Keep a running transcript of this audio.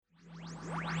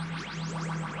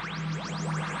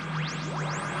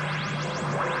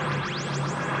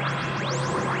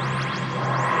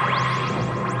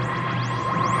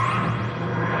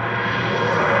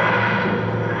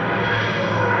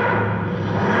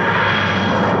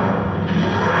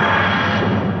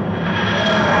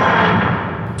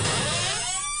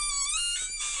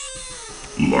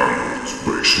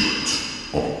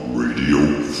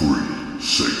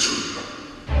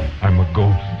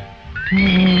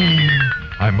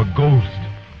I'm a ghost.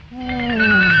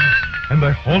 And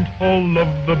I haunt all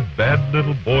of the bad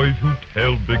little boys who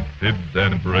tell big fibs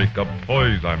and break up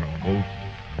toys. I'm a ghost.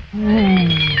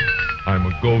 I'm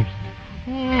a ghost.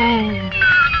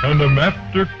 And I'm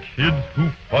after kids who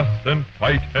fuss and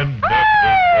fight and never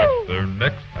wash their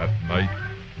necks at night.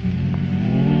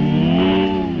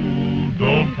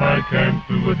 Don't tie cans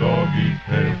to a doggy's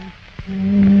head.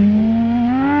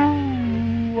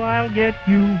 I'll get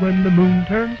you when the moon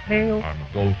turns pale. I'm a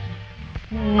ghost.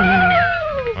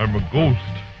 I'm a ghost.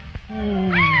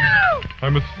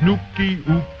 I'm a snooky,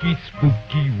 ooky,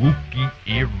 spooky, wooky,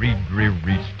 eerie,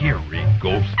 dreary, scary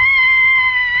ghost.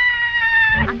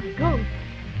 I'm a ghost.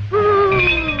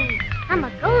 Ooh, I'm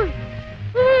a ghost.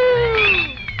 Ooh,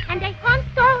 and I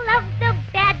haunt all of the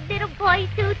bad little boys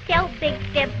who tell big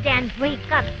fibs and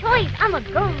break up toys. I'm a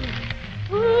ghost.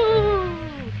 Ooh,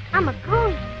 I'm a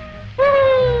ghost.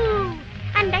 Ooh,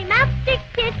 and I'm after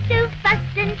kids who fuss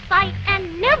and fight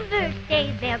and never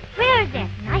say their prayers at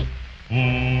night. Ooh,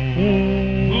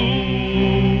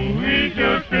 we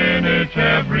just finish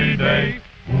every day.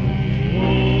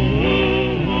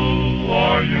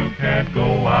 Or you can't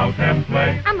go out and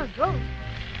play. I'm a ghost.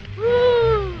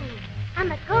 Ooh,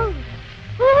 I'm a ghost.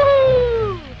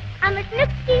 Ooh, I'm a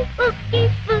snooky, spooky,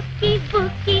 spooky,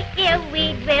 spooky,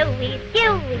 eerie, dreary,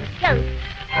 scary ghost.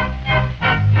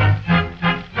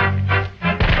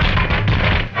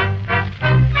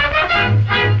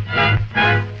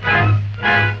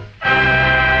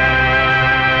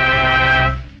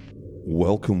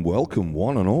 Welcome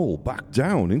one and all back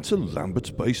down into Lambert's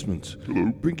basement.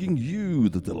 Hello. Bringing you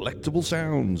the delectable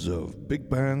sounds of big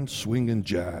band, swing and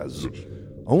jazz. Yes.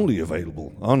 Only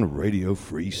available on Radio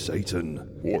Free Satan.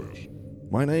 Yes.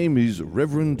 My name is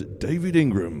Reverend David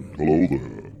Ingram. Hello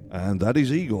there. And that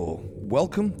is Igor.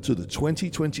 Welcome to the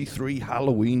 2023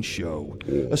 Halloween show.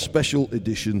 A special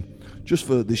edition just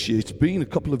for this year. It's been a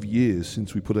couple of years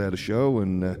since we put out a show,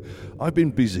 and I've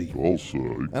been busy. Also.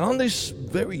 And on this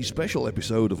very special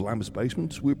episode of Lambert's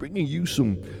Basement, we're bringing you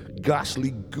some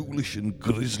ghastly, ghoulish and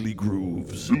grisly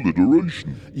grooves.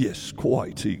 Alliteration. Yes,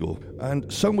 quite, Eagle.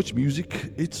 And so much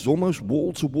music, it's almost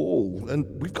wall to wall, and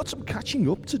we've got some catching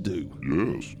up to do.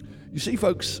 Yes. You see,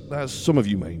 folks, as some of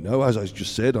you may know, as I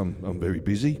just said, I'm very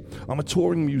busy. I'm a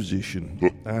touring musician,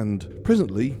 and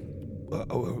presently,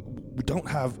 we don't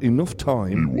have enough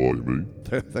time. Why me?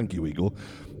 Thank you, Eagle.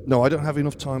 No, I don't have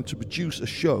enough time to produce a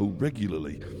show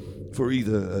regularly for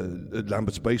either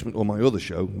Lambert's Basement or my other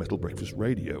show, Metal Breakfast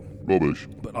Radio. Rubbish.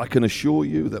 But I can assure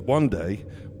you that one day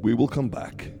we will come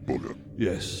back. Bugger.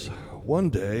 Yes, one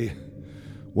day.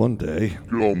 Get on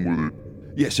with it.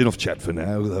 Yes, enough chat for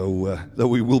now, though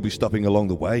we will be stopping along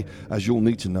the way, as you'll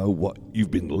need to know what you've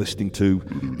been listening to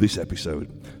this episode.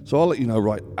 So I'll let you know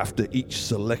right after each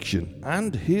selection.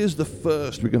 And here's the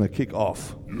first. We're going to kick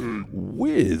off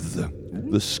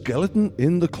with The Skeleton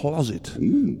in the Closet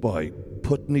by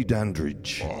Putney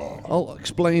Dandridge. I'll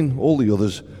explain all the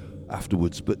others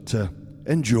afterwards, but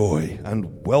enjoy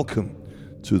and welcome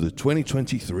to the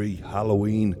 2023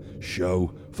 Halloween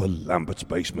show for Lambert's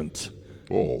Basement.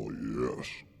 Oh, yes.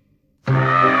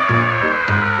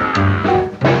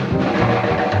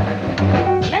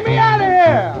 Let me out of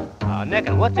here!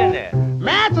 Nickon, what's in there?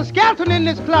 Man, it's a skeleton in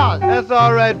this closet. That's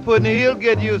all right, Putney. He'll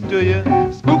get used to you.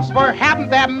 Spooks were having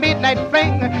their midnight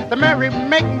fling. The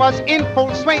merry-making was in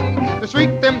full swing. They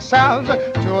shrieked themselves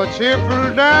to a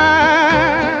cheerful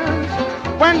dance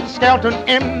when the skeleton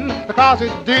in the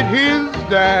closet did his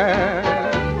dance.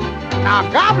 Now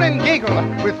goblin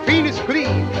giggled with fiendish glee.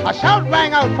 A shout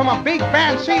rang out from a big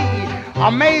banshee.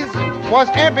 Amazed was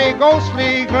every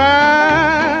ghostly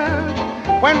glance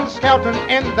when the skeleton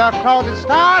in the closet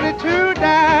started to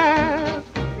dance.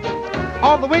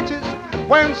 All the witches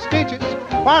were in stitches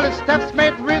while his steps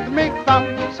made rhythmic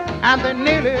thumps, and they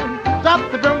nearly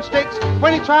dropped the broomsticks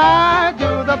when he tried to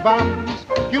do the bumps.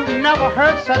 You never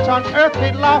heard such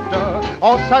unearthly laughter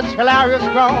or such hilarious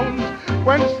groans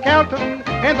when the skeleton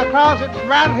in the closet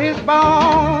rattled his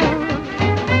bones.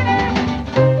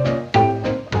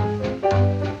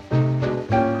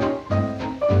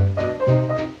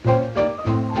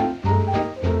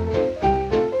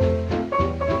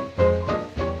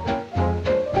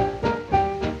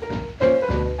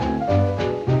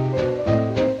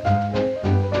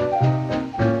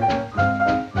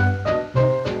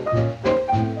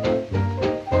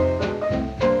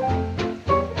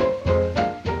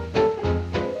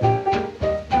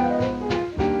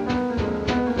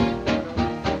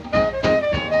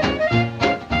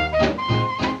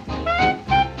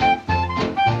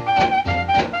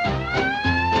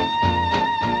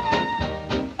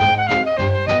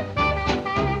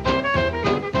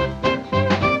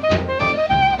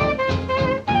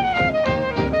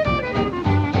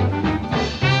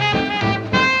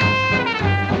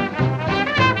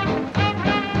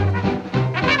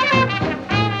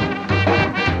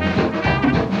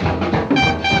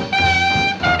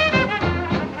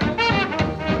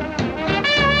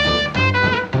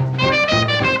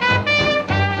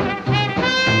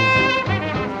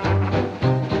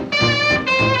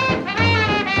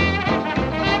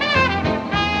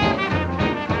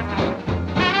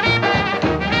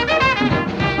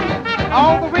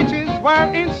 All the witches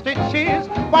were in stitches,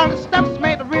 while the steps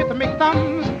made rhythmic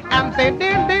thumbs, and they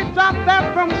did drop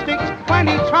their broomsticks when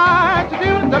he tried to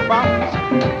do the bums.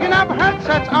 You never heard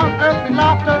such unearthly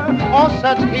laughter or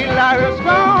such hilarious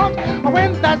groans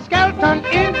when that skeleton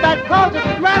in that closet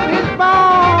grabbed his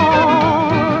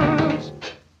bones.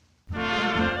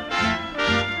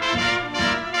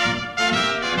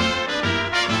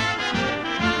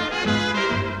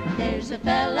 There's a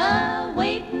fella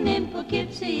waiting in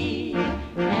Poughkeepsie,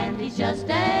 and he's just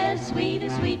as sweet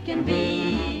can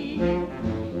be.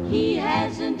 He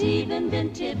hasn't even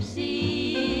been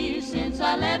tipsy since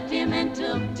I left him and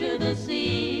took to the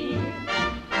sea.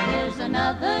 There's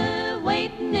another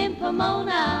waiting in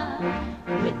Pomona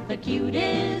with the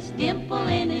cutest dimple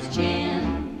in his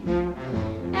chin.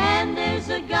 And there's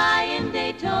a guy in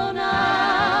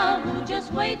Daytona who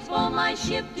just waits for my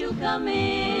ship to come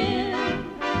in.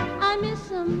 I miss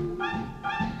him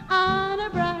on a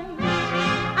bright,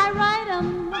 I write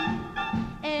him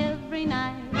every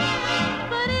night.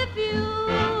 But if you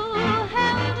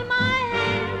held my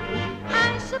hand,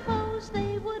 I suppose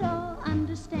they would all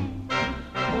understand.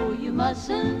 Oh, you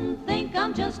mustn't think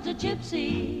I'm just a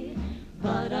gypsy,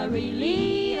 but I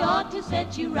really ought to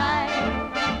set you right.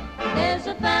 There's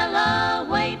a fella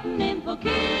waiting in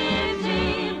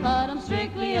Poughkeepsie, but I'm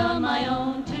strictly on my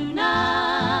own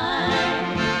tonight.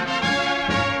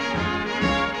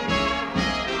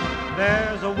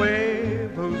 There's a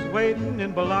wave who's waiting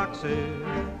in Biloxi,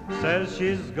 says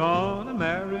she's gonna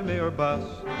marry me or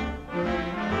bust.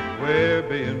 We're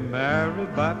being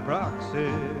married by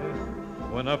proxy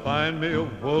when I find me a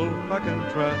wolf I can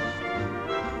trust.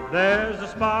 There's a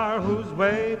spar who's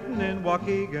waiting in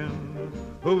Waukegan,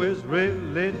 who is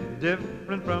really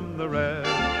different from the rest.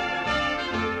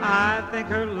 I think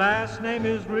her last name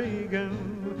is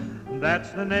Regan,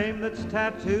 that's the name that's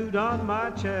tattooed on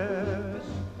my chest.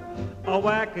 A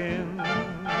whacking,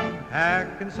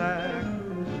 Hackensack,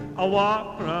 a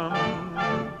walk from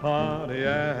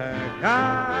Pontiac.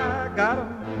 I got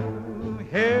 'em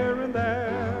here and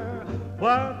there.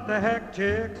 What the heck,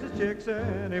 chicks is chicks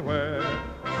anywhere.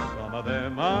 Some of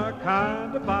them are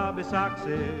kind of Bobby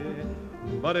Soxy,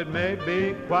 but it may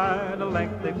be quite a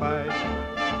lengthy fight.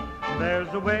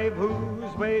 There's a wave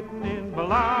who's waiting in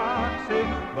Biloxi,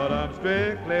 but I'm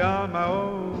strictly on my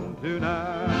own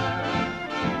tonight.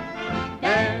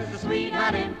 There's a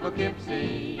sweetheart in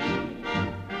Poughkeepsie,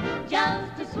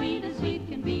 just as sweet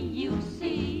can be, you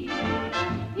see.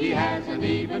 He hasn't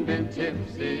even been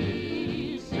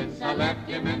tipsy since I left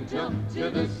him and took to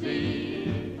the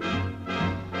sea.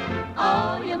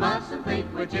 Oh, you mustn't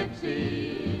think we're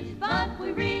gypsies, but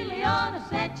we really ought to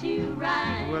set you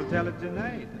right. We'll tell it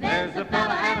tonight. There's a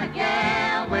fella and a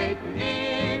gal waiting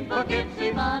in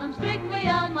Poughkeepsie, but I'm strictly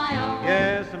on my own.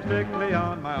 Yes, I'm strictly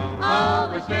on my own. Oh,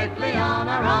 we're strictly on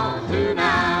our own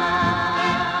tonight.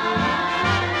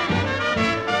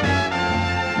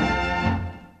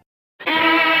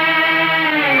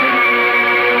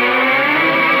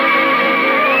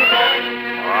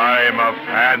 I'm a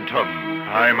phantom.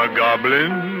 I'm a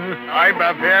goblin. I'm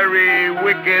a very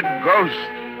wicked ghost.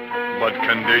 But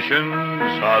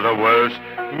conditions are the worst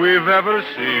we've ever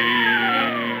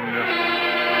seen.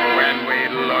 When we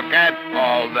look at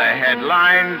all the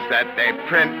headlines that they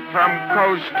print from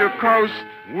coast to coast,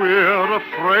 we're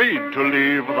afraid to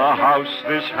leave the house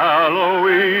this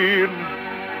Halloween.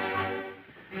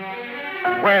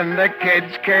 When the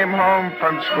kids came home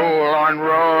from school on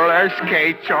roller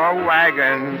skates or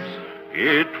wagons,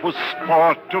 it was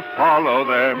sport to follow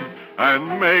them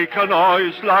and make a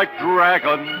noise like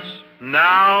dragons.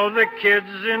 Now the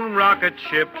kids in rocket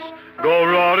ships go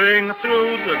roaring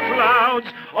through the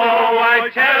clouds. Oh, I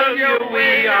tell you,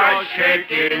 we are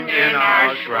shaking in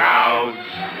our shrouds.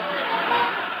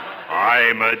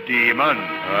 I'm a demon.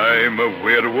 I'm a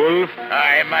werewolf.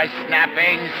 I'm a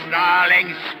snapping,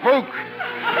 snarling spook.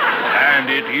 And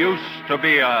it used to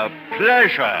be a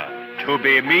pleasure to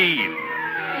be mean.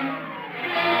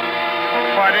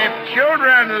 But if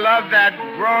children love that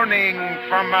groaning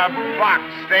from a box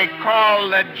they call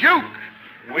the juke,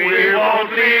 we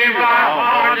won't leave our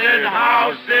haunted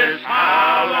house this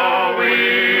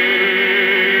Halloween.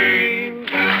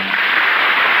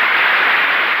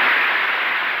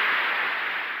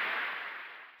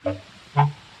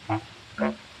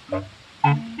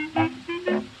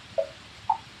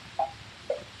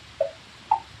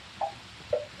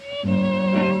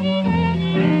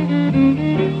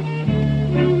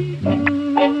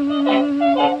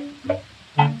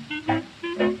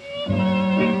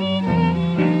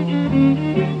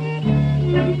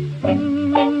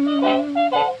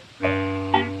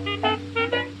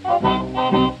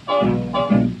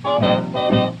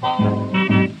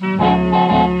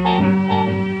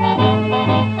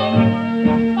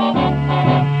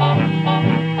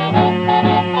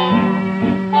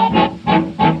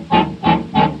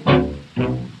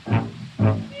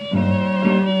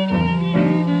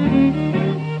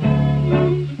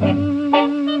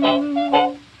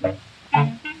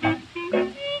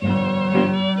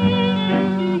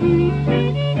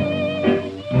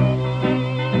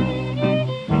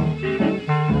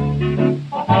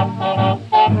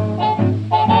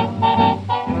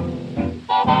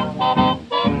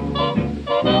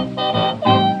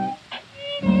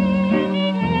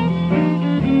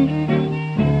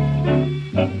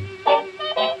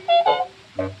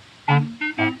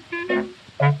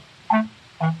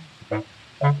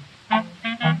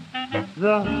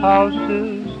 house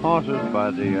is haunted by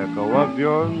the echo of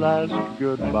your last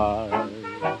goodbye.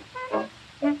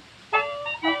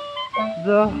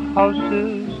 The house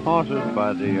is haunted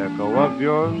by the echo of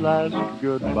your last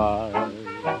goodbye.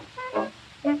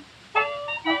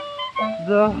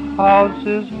 The house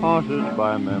is haunted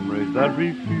by memories that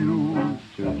refuse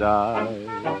to die.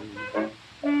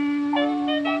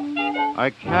 I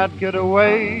can't get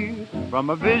away from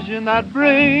a vision that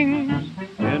brings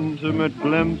intimate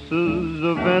glimpses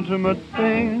of intimate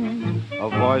things. A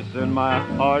voice in my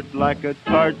heart like a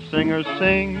tart singer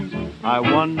sings. I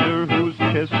wonder who's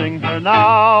kissing her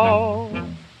now.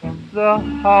 The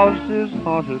house is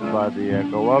haunted by the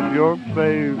echo of your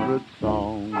favorite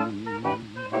song.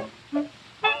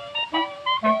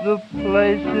 The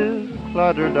place is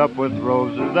cluttered up with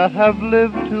roses that have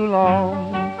lived too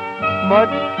long,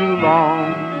 much too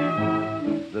long.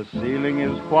 The ceiling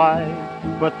is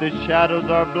white, but the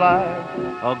shadows are black.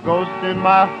 A ghost in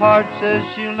my heart says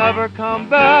she'll never come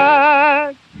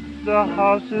back. The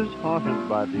house is haunted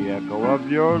by the echo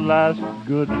of your last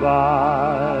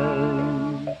goodbye.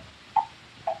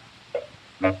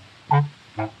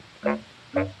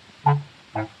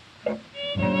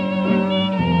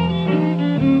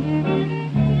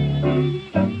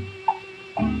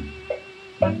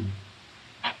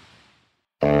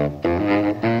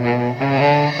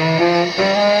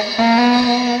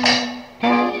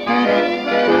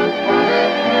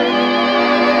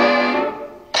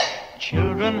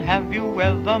 Have you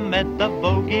ever met the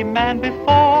bogeyman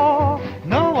before?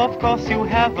 No, of course you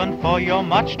haven't, for you're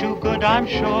much too good, I'm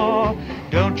sure.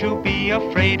 Don't you be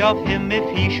afraid of him if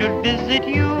he should visit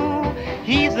you.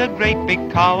 He's a great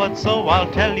big coward, so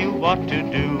I'll tell you what to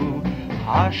do.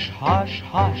 Hush, hush,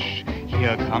 hush,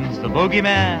 here comes the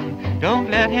bogeyman.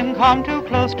 Don't let him come too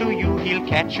close to you, he'll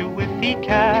catch you if he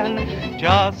can.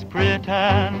 Just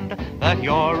pretend that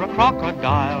you're a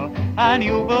crocodile, and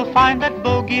you will find that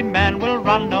bogeyman will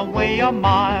run away a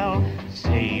mile.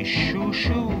 Say shoo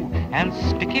shoo and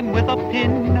stick him with a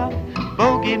pin.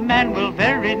 Bogeyman will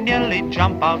very nearly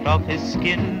jump out of his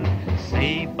skin.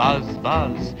 Say buzz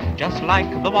buzz, just like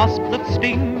the wasp that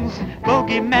stings.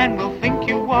 Bogeyman will think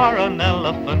you are an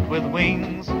elephant with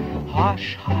wings.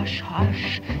 Hush, hush,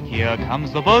 hush, here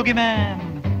comes the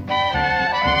bogeyman.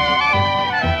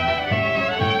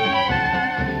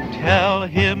 Tell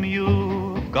him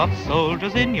you've got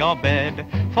soldiers in your bed,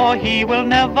 for he will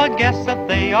never guess that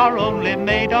they are only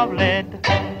made of lead.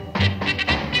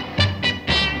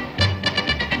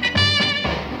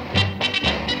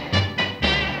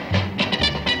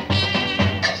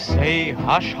 Say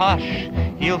hush, hush,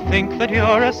 he'll think that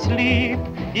you're asleep.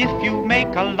 If you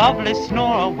make a lovely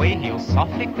snore, away he'll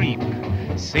softly creep.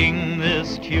 Sing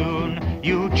this tune,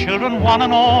 you children one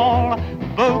and all.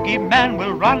 Bogeyman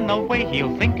will run away,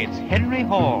 he'll think it's Henry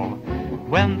Hall.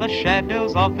 When the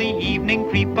shadows of the evening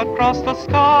creep across the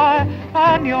sky,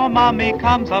 and your mommy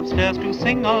comes upstairs to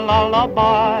sing a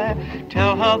lullaby,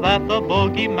 tell her that the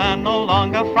bogeyman no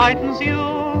longer frightens you.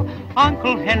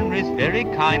 Uncle Henry's very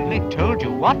kindly told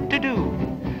you what to do.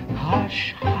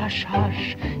 Hush, hush,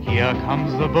 hush, here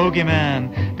comes the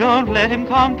bogeyman. Don't let him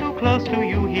come too close to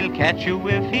you, he'll catch you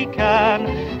if he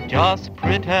can. Just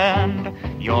pretend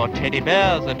your teddy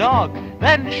bear's a dog,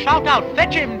 then shout out,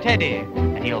 fetch him, Teddy,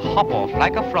 and he'll hop off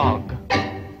like a frog.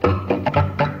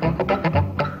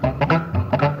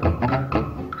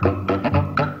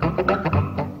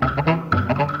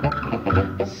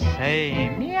 Say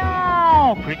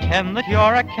meow, pretend that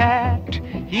you're a cat.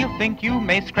 He'll think you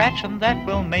may scratch, and that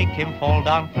will make him fall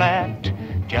down flat.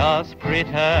 Just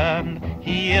pretend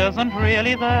he isn't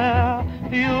really there.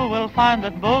 You will find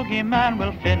that bogeyman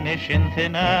will finish in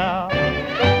thin air.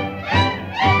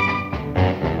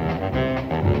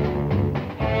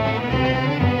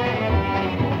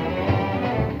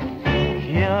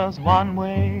 Here's one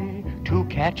way to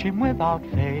catch him without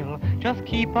fail. Just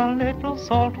keep a little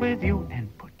salt with you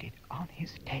and put it on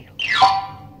his tail.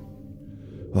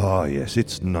 Ah, yes,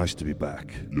 it's nice to be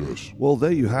back. Yes. Well,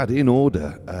 there you had, in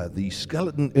order, The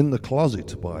Skeleton in the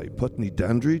Closet by Putney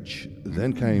Dandridge.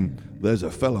 Then came There's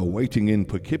a Fellow Waiting in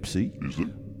Poughkeepsie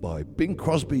by Bing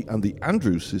Crosby and the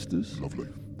Andrews Sisters. Lovely.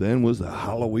 Then was the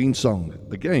Halloween Song,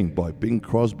 again by Bing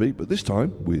Crosby, but this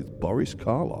time with Boris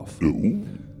Karloff. Ooh.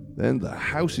 Then The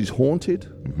House is Haunted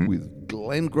with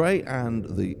Glenn Gray and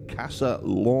the Casa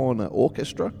Lorna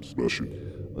Orchestra. Smashing.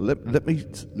 Let me.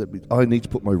 I need to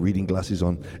put my reading glasses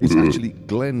on. It's actually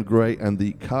Glenn Gray and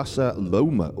the Casa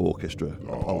Loma Orchestra.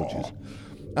 Apologies.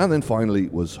 And then finally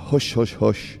was Hush, Hush,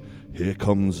 Hush. Here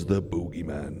comes the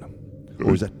Boogeyman.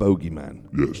 Or is that Bogeyman?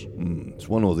 Yes. It's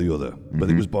one or the other. But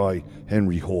it was by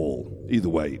Henry Hall. Either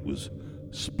way, it was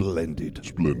splendid.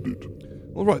 Splendid.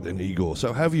 All right then, Igor.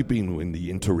 So how have you been in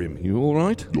the interim? You all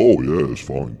right? Oh, yeah, it's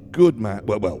fine. Good, man.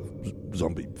 Well,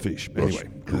 zombie fish. Anyway,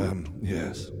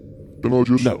 yes. Can I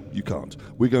just... No, you can't.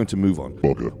 We're going to move on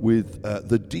Okay. with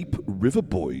the Deep River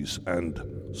Boys and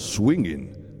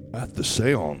Swinging at the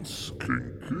Seance.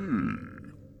 Kinky.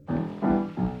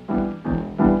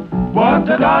 What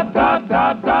da da da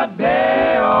da da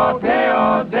deo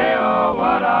deo deo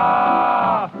what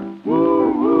a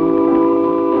woo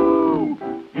woo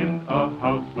in a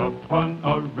house upon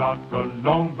a rock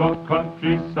along the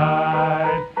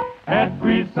countryside. At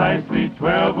precisely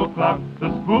 12 o'clock, the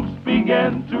spooks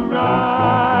began to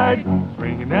ride.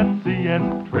 Swinging at sea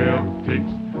and 12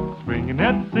 ticks, swinging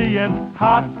at sea and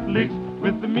hot licks.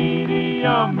 With the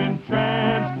medium in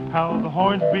trance, how the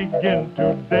horns begin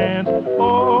to dance.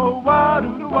 Oh,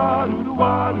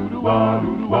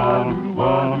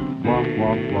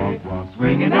 wa-doo-doo-wa-doo-doo-wa-doo-doo-wa-doo-doo-wa-doo-doo-wa-doo-doo-day.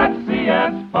 Swinging at sea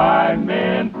as 5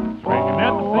 men, swinging at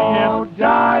the sea as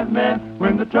jive men.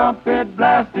 When the trumpet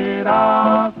blasted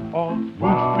out, all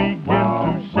spooks began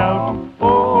to shout.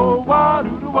 Oh,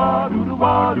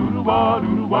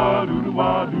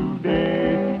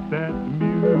 wa-doo-doo-wa-doo-doo-wa-doo-doo-wa-doo-doo-wa-doo-day. That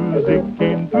music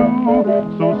came through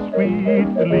so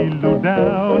sweetly low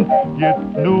down, yet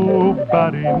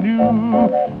nobody knew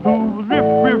who was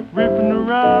riffing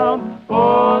around.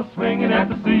 Oh, swinging at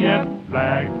the sea and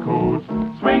black coats,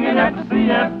 swinging at the sea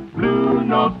and blue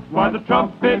notes. Why, the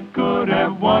trumpet could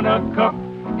have won a cup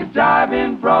if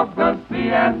jiving brought the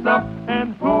sea ass up.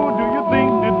 And who do you think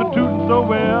did the tune so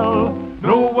well?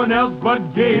 No one else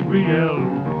but Gabriel.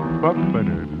 Oh,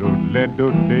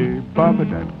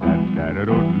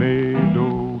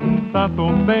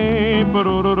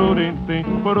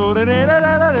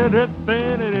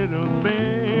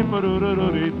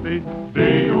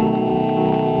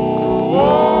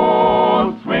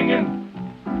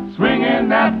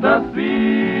 swinging at the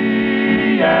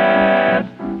sea, yes.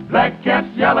 Black cats,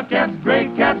 yellow cats, gray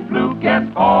cats, blue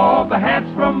cats, all the hats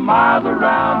from miles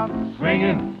around.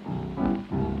 Swinging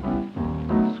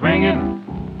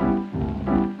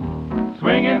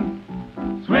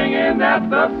at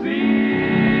the sea,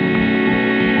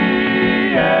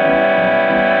 yeah.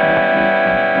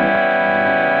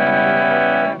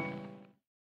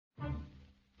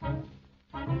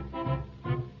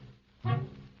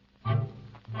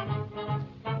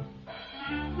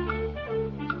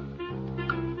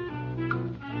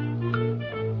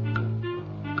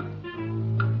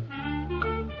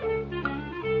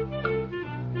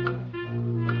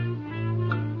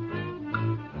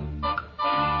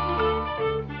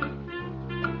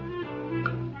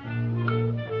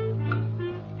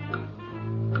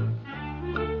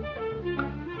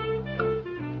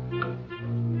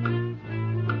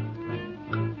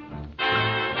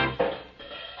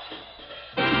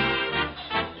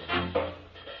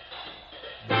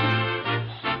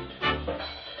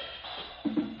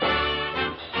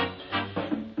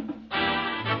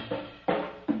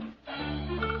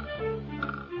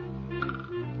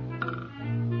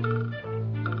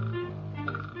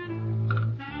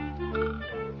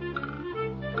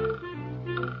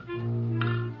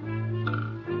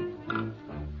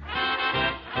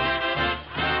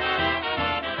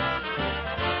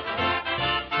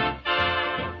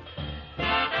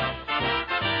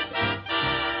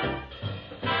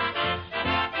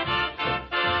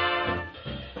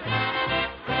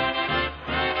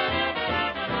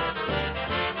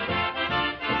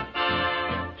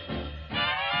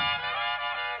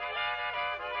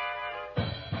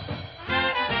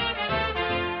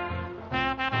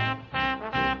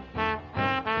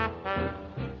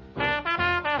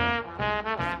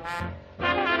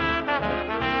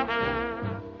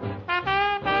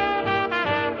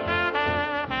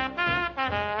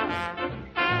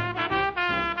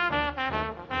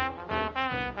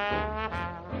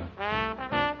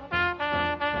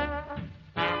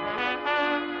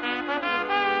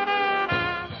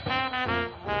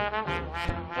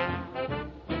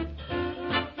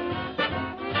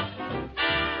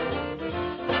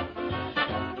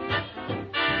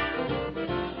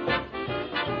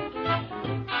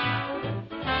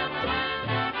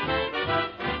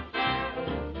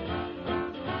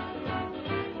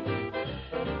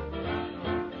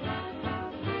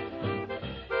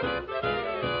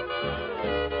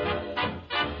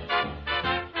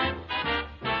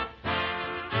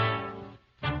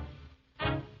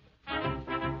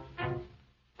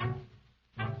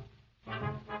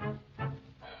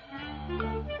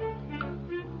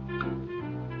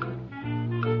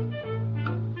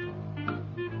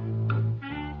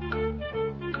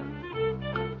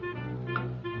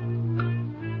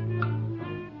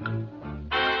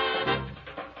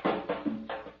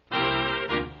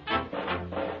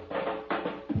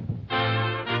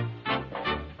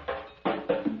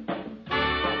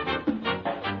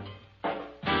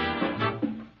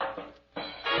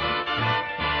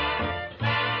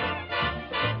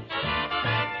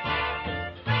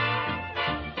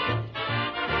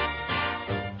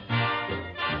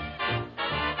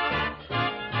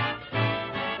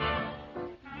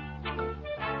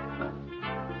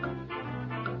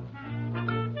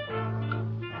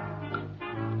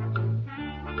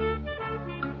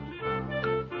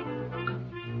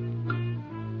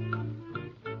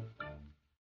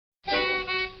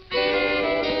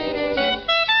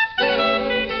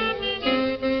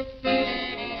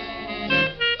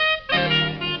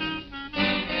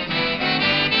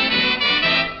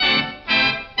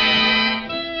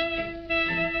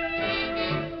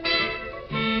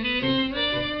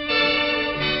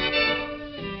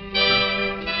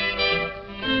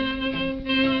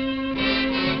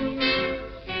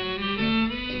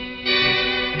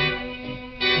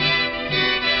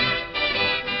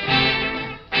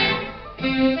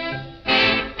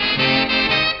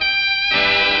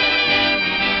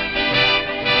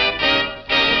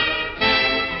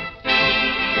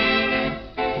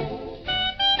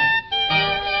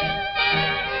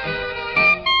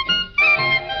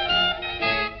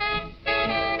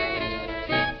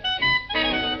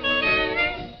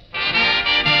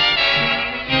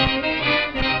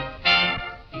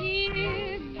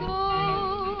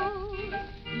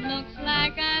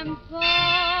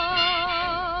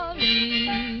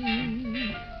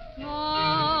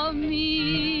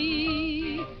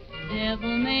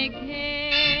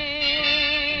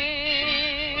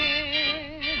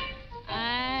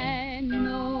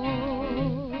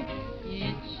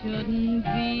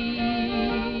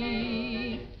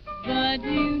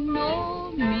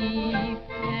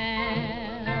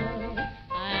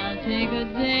 take a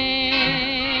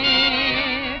dare.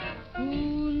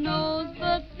 Who knows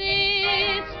but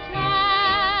this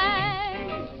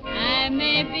time I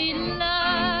may be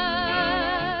lucky.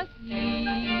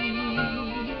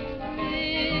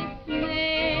 This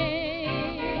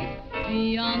may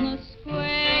be on the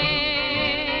square.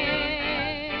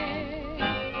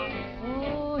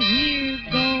 Oh, here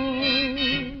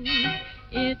goes.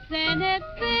 It's an adventure.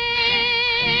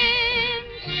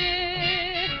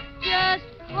 Just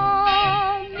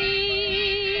call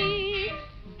me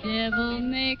Devil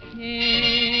May Care.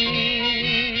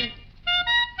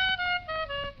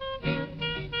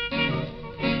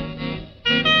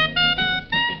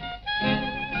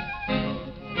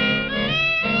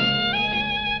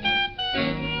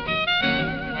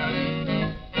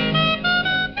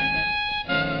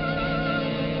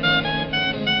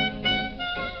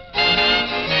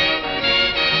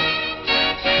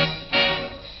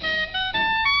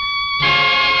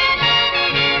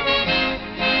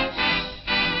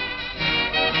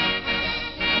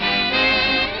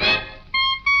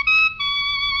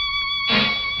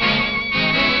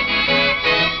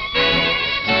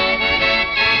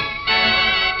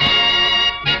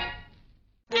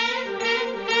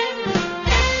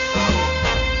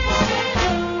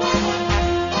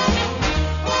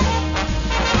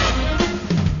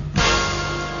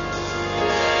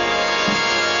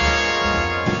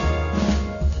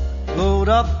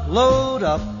 Load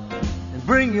up and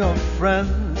bring your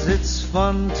friends. It's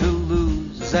fun to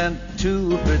lose and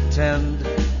to pretend.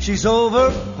 She's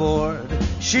overboard,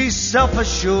 she's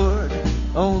self-assured.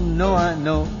 Oh no, I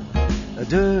know a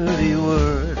dirty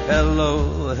word.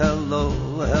 Hello, hello,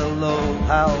 hello,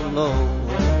 how low?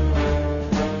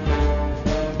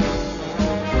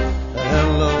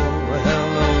 Hello,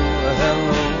 hello,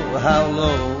 hello, how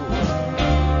low?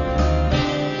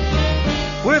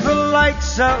 With the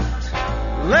lights out,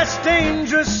 less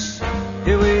dangerous,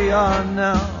 here we are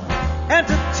now.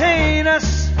 Entertain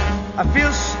us, I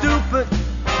feel stupid,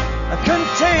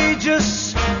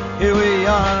 contagious, here we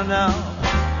are now.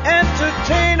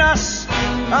 Entertain us,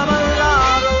 I'm a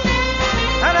lotto,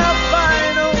 an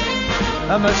albino,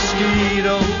 a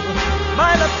mosquito,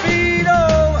 my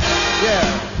libido,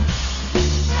 yeah.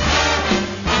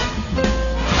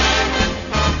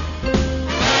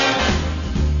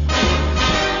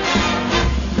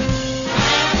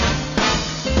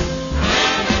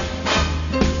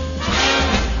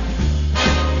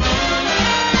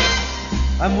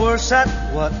 I'm worse at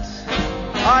what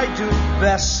I do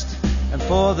best, and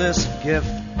for this gift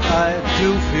I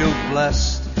do feel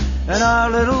blessed. And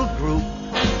our little group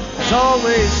has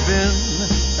always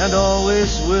been and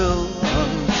always will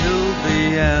until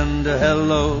the end.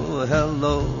 Hello,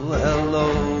 hello,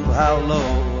 hello, how low?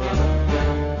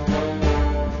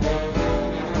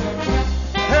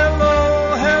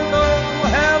 Hello, hello,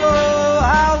 hello,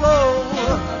 how low?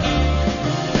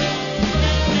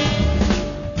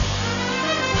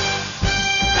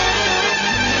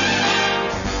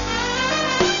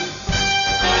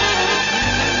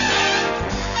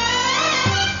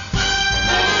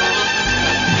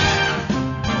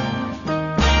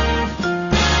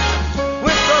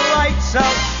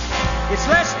 It's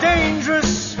less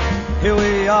dangerous, here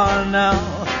we are now.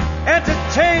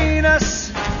 Entertain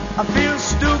us, I feel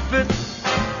stupid,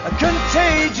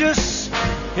 contagious,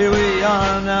 here we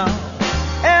are now.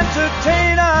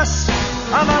 Entertain us,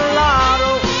 I'm a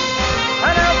lotto,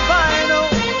 an albino,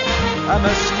 a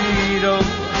mosquito,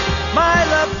 my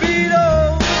libido.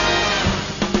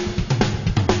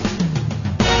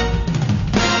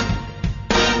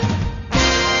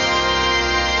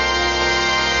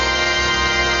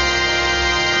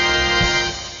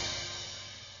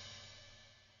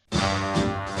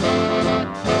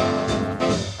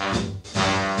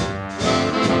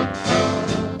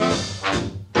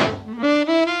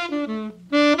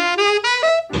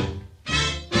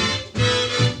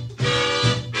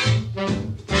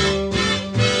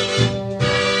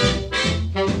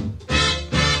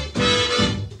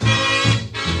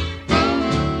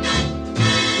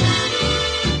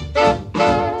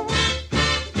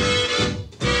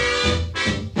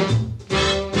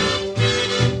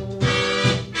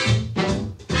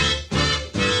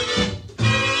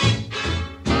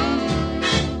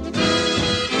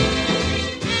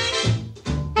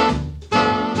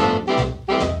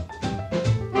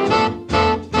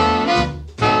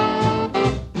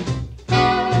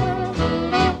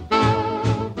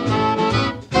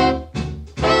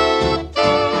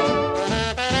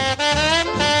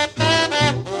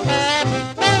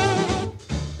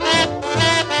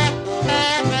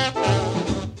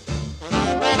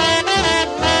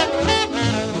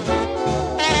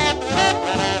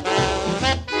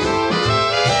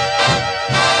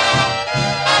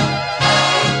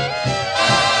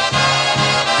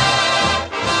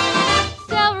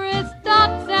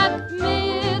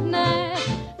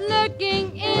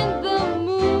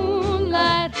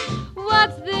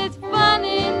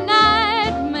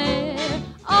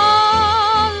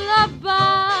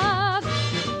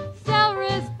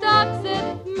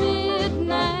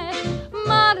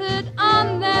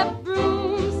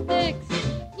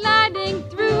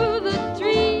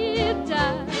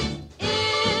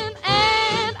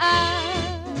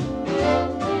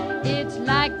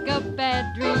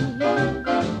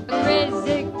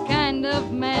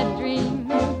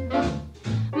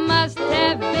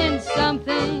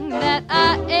 something that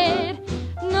I ate,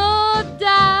 no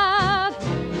doubt.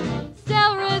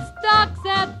 Celery stalks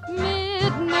at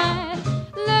midnight,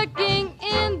 lurking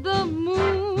in the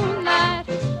moonlight.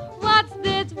 What's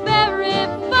this very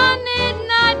funny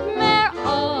nightmare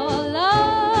all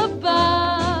about?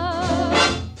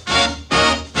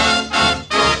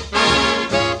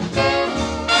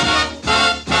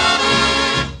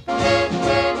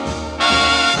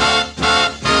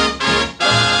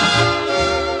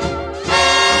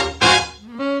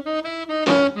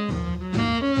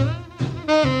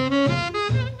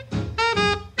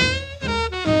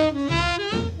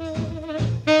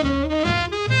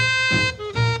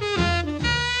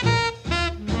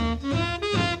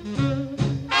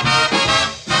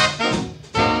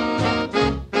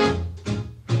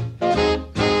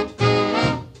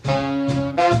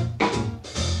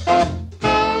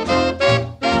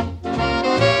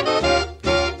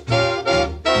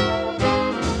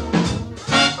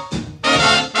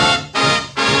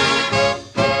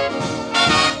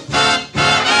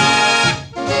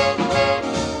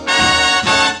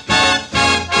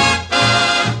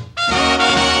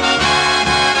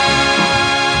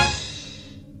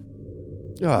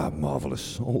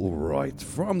 Marvellous. All right.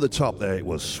 From the top there, it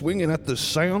was Swinging at the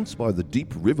Seance by the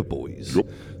Deep River Boys. Yep.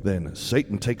 Then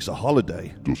Satan Takes a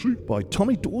Holiday by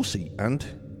Tommy Dorsey and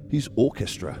his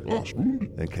orchestra.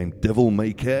 Then came Devil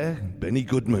May Care, Benny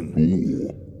Goodman.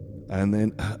 Ooh. And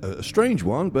then a strange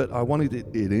one, but I wanted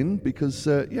it in because,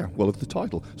 of the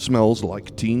title. Smells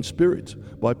Like Teen Spirit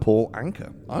by Paul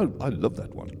Anka. I love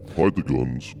that one. Hide the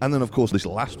guns. And then, of course, this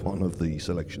last one of the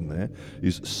selection there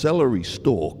is Celery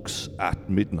Stalks at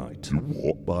Midnight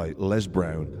by Les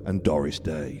Brown and Doris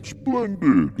Day.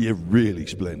 Splendid. Yeah, really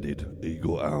splendid,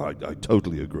 Igor. I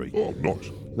totally agree. Oh,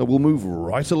 nice. Now, we'll move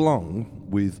right along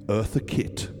with Eartha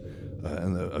Kitt.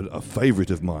 And a favourite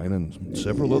of mine and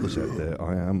several others out there,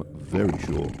 I am very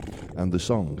sure. And the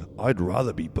song, I'd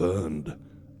Rather Be Burned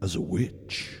as a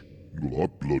Witch. Well, I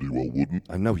bloody well wouldn't.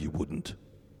 I know you wouldn't.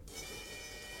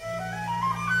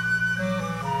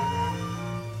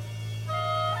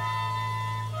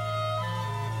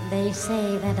 They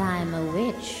say that I'm a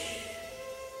witch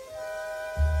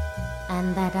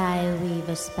and that I weave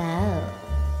a spell.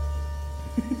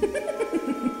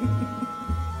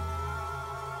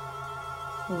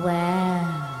 Well,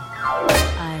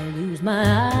 I'll use my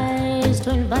eyes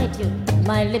to invite you,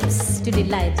 my lips to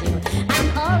delight you,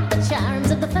 and all the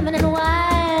charms of the feminine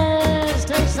wiles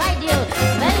to excite you.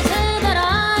 They say that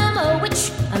I'm a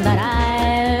witch and that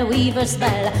I weave a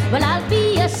spell. Well, I'll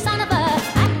be a son of a,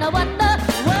 I know what the,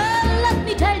 well, let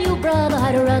me tell you, brother,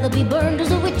 I'd rather be burned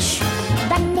as a witch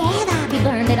than never be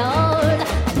burned at all.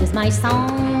 Use my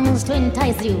songs to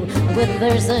entice you, with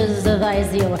verses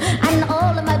advise you, and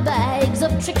all of my bags of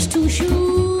tricks to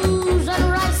shoes and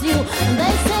rise you.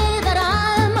 They say that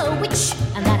I'm a witch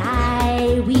and that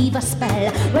I weave a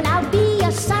spell. Well, I'll be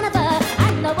a son of a,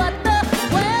 I know what the,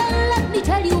 well, let me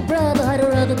tell you, brother, I'd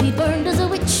rather be burned as a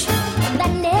witch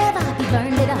than never be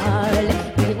burned at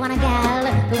all. If you want a gal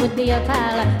who would be a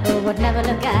pal, who would never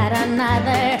look at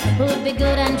another, who would be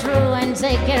good and true and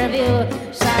take care of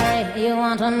you, sorry, you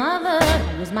want another.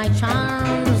 Use my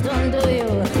charms to undo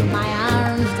you, my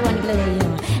arms to unglue you,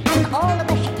 and all of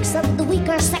the hicks of the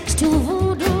weaker sex to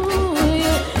voodoo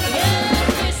you.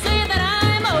 Yes, they say that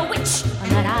I'm a witch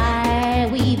and that I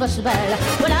weave a spell.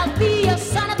 Well, I'll be a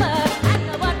son of a, I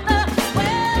know what the,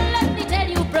 well, let me tell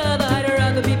you, brother, I'd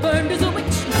rather be burned as a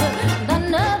witch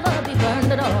than never be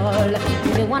burned at all.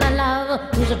 If you want a love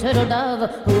who's a turtle dove,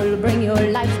 who will bring you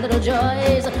life's little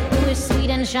joys, who is sweet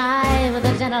and shy with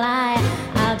a gentle eye,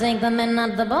 I'll take the men,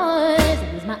 not the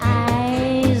boys. Use my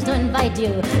eyes to invite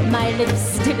you, my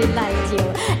lips to delight you,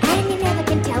 and you never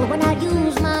can tell when I'll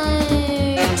use my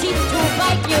teeth to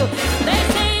bite you. They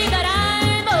say that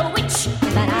I'm a witch,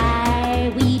 that I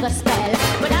weave a spell,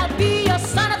 but I'll be a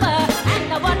son of a,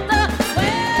 and what the,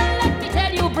 well, let me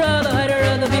tell you, brother, I'd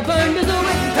rather be burned as a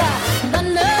witch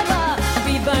than never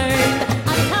be burned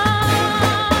at all.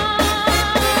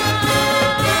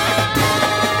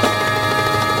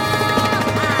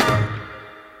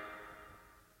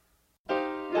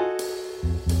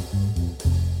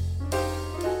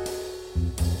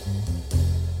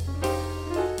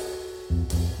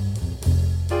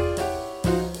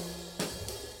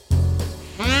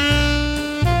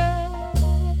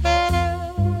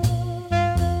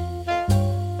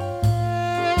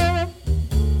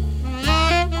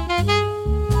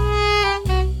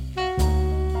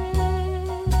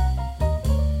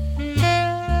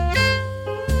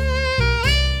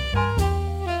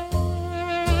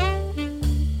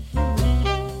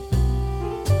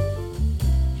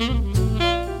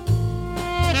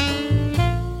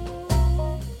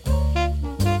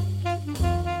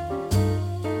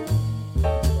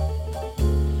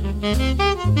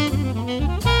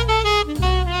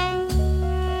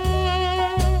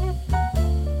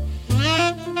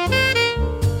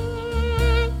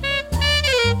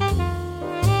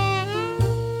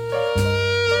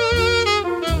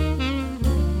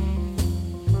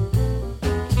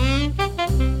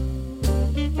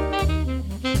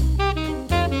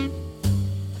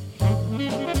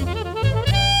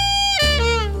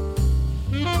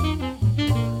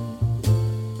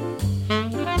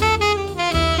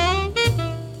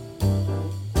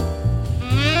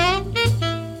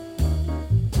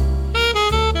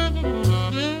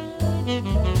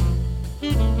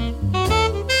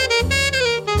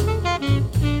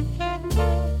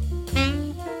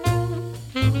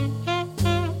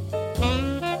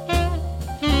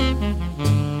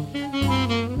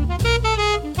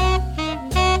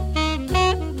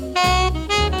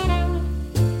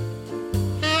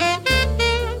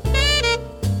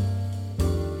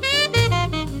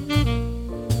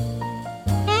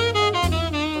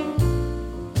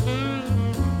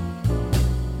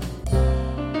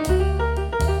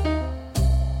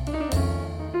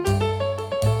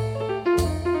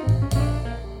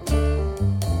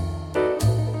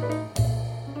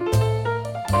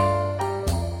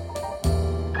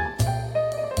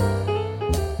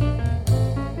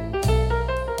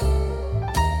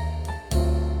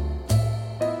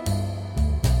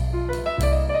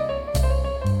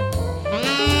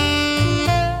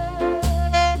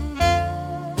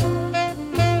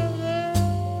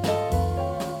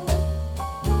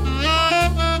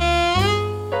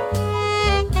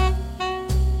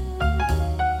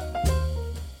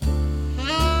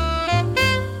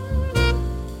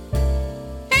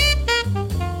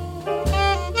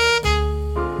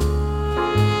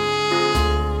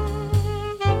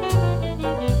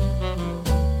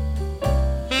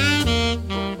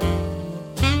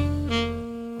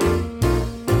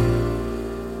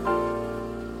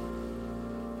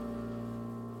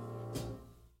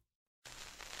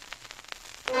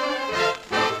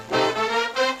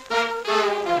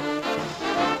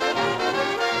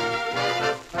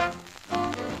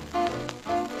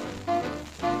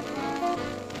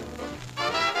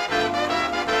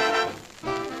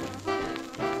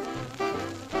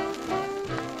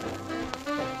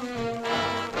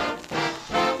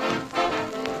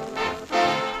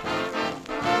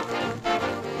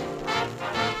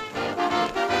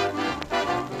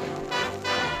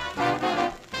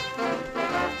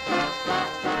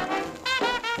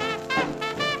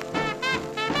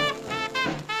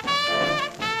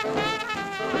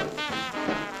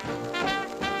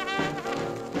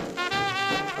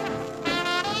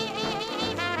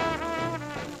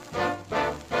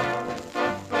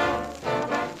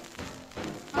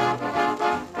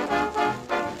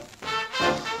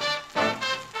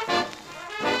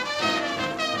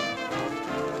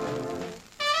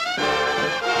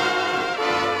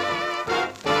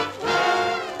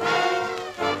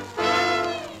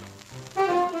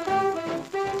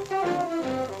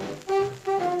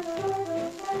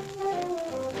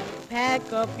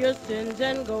 pack up your sins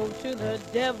and go to the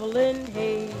devil in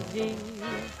Hades.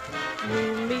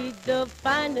 You meet the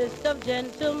finest of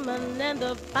gentlemen and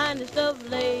the finest of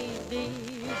ladies.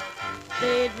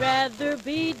 They'd rather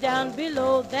be down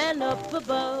below than up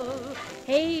above.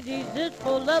 Hades is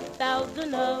full of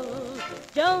thousands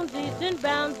of Jonesies and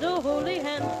Browns, the holy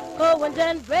hands, Cohens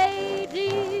and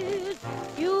Brady's.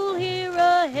 You'll hear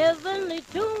a heavenly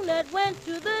tune that went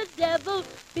to the devil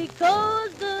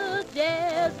because the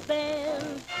jazz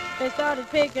band. They started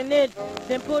picking it,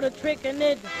 then put a trick in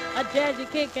it, a jazzy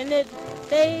kick in it.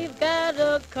 They've got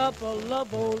a couple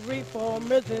of old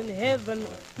reformers in heaven,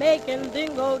 making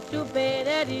them go to bed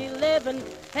at 11.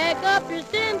 Pack up your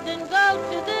sins and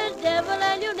go to the devil,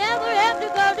 and you never have to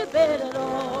go to bed at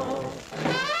all.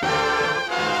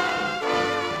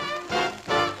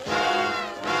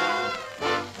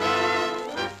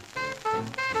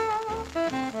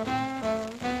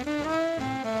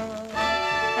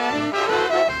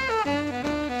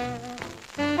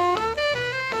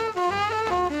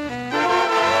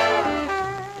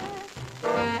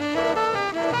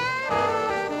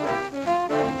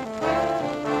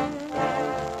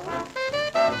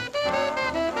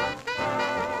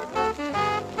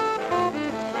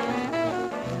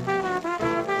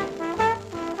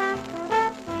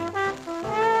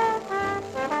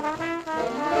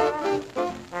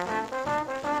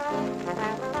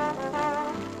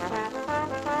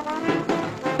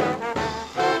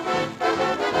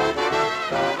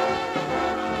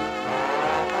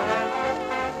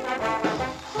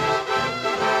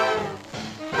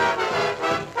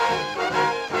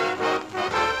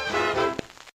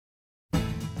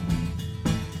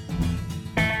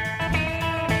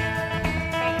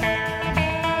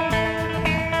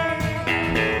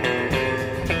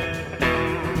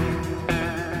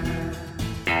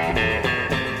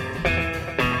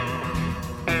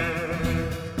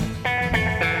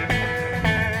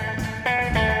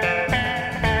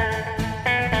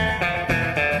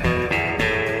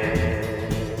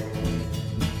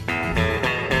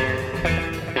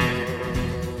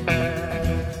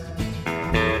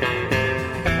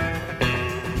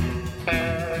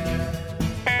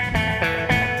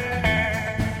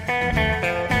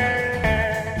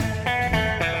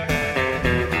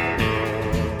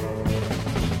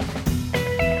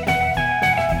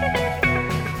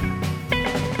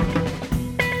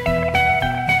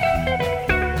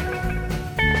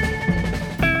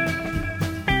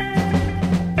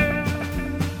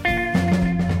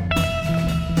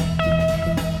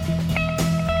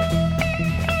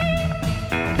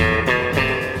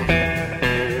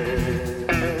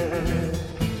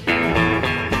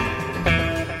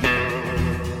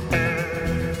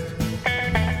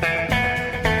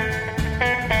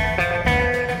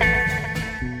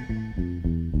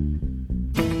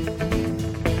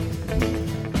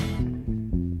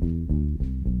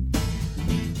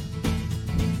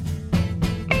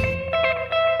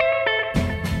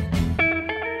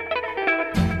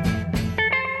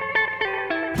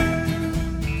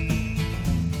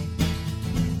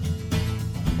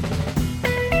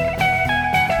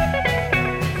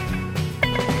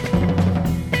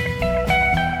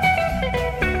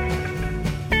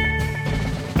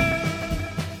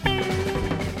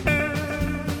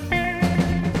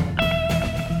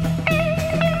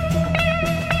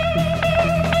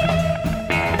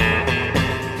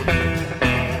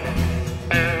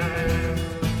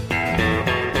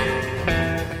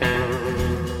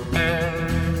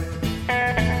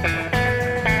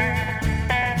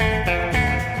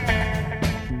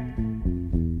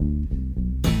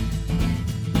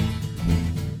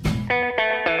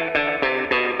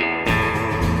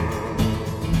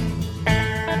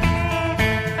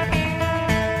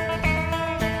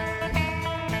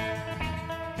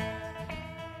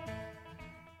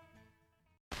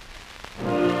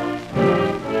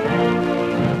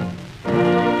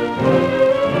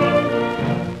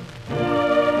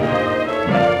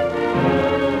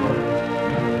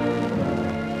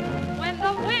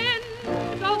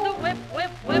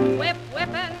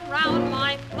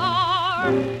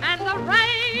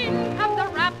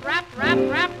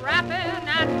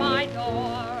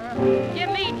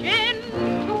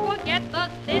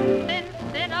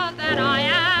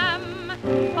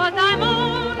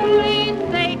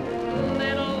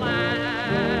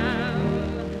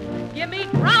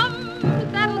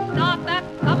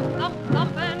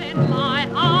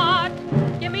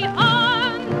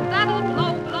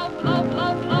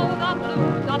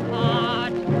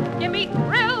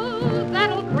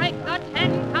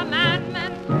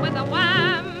 With a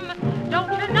wham,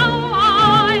 don't you know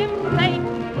I'm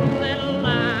Satan's little lamb?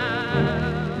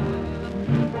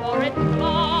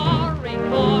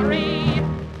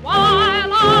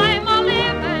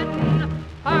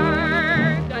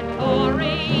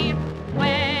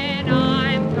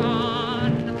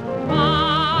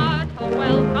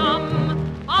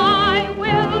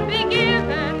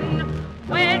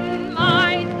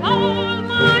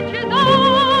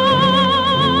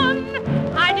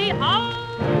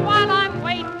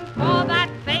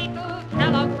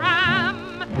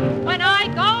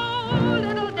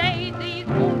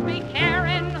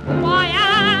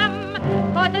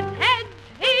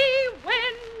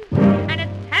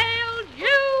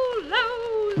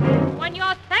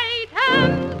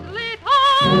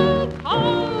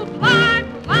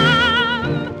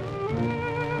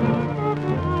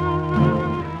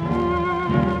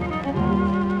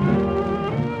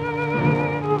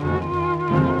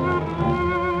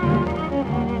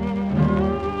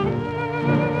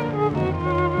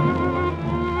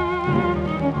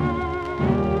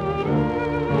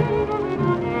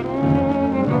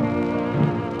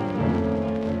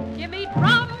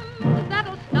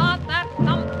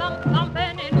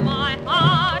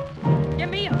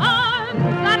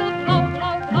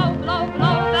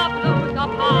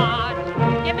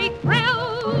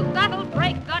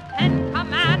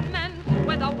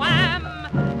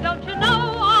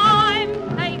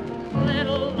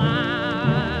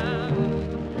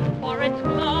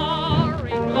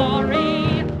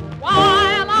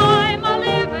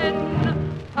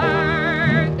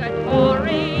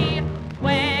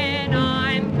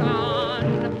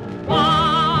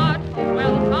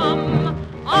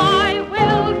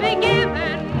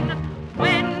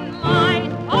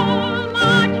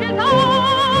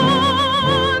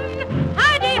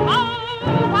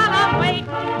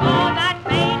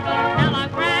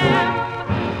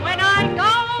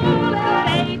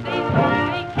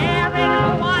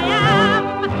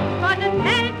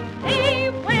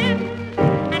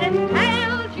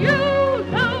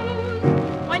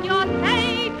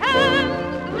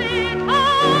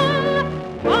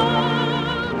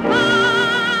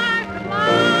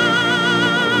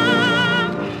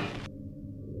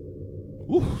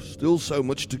 Still so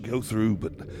much to go through,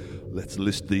 but let's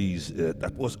list these.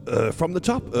 That was from the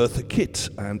top, Eartha Kitt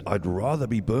and I'd Rather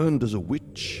Be Burned as a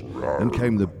Witch. Then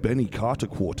came the Benny Carter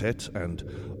Quartet and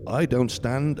I Don't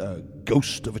Stand a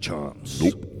Ghost of a Chance.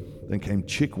 Nope. Then came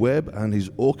Chick Webb and his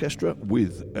orchestra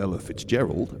with Ella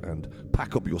Fitzgerald and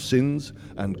Pack Up Your Sins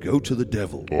and Go to the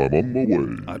Devil. I'm on my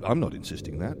way. I'm not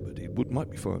insisting that, but it might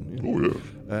be fun. You know? Oh, yes.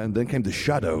 And then came The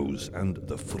Shadows and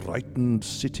The Frightened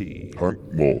City. Hank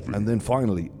Marvin. And then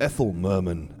finally Ethel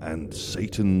Merman and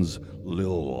Satan's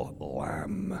Lil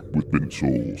Lamb. With mint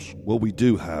sauce. Well, we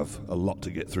do have a lot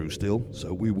to get through still,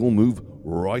 so we will move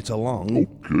right along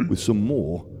with some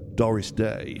more Doris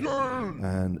Day.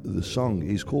 And the song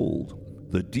is called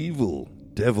The Devil,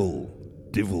 Devil,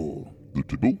 Divil. The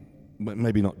Dibble?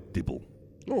 Maybe not Dibble.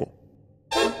 Oh.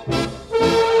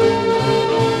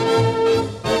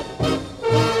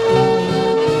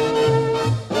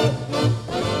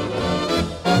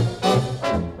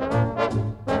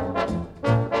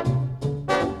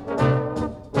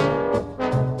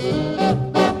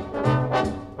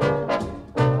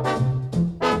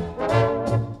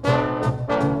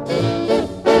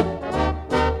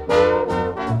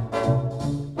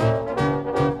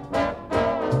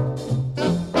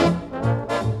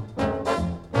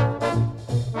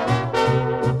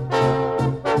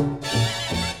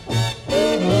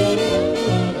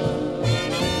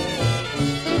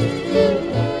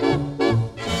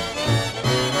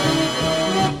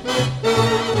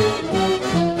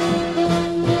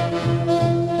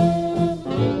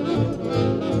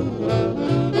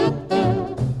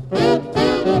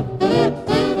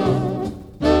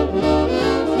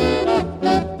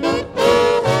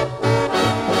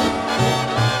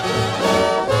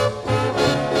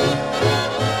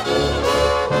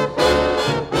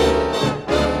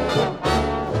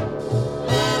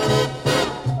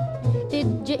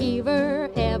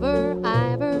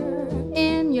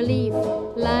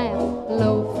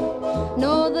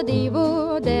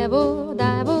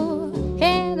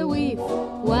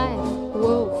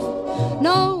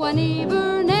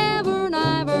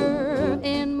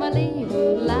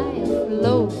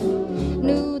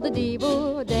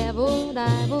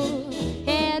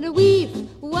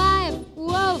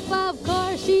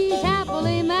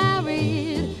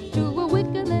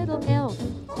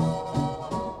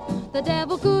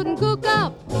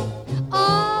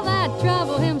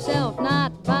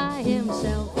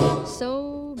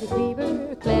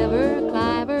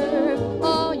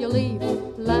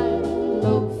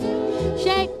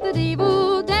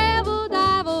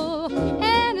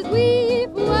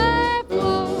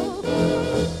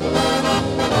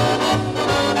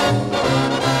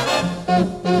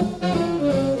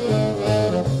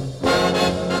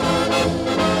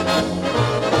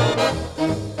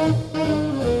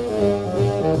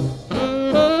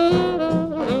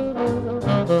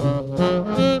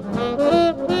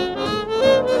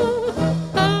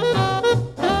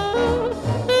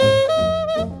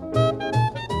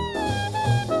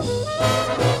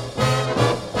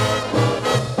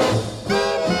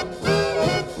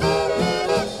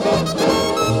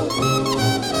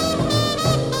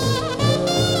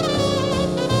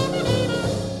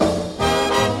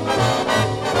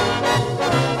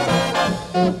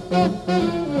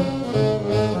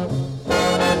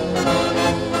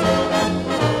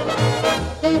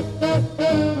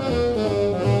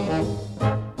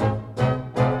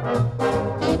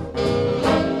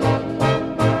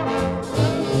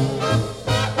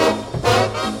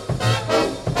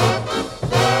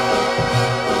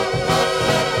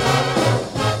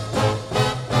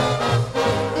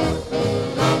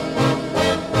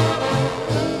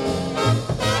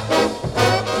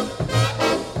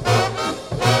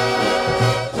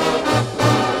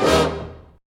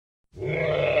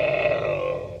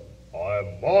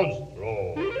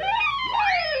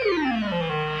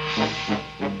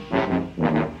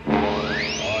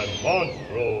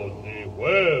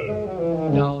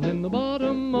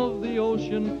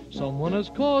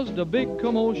 Caused a big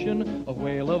commotion. A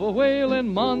whale,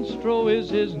 and Monstro is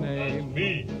his name.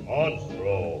 Me,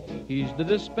 Monstro. He's the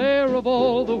despair of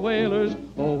all the whalers.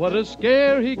 Oh, what a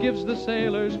scare he gives the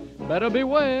sailors. Better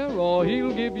beware, or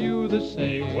he'll give you the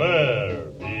same. Beware,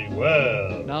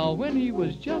 beware. Now, when he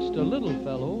was just a little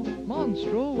fellow,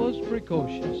 Monstro was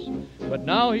precocious. But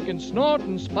now he can snort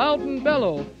and spout and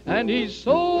bellow, and he's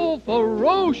so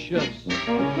ferocious.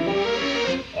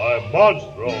 I'm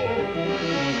Monstro.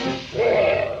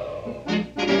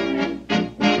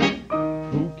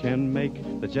 Who can make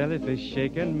the jellyfish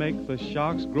shake and make the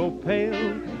sharks grow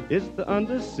pale. It's the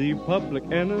undersea public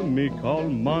enemy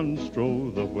called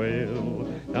Monstro the whale.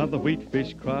 Now the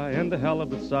wheatfish cry and the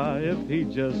halibut sigh if he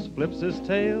just flips his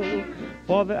tail,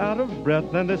 for they're out of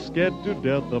breath and they're scared to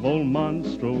death of old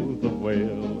Monstro the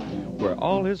whale. Where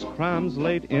all his crimes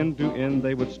laid end to end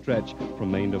they would stretch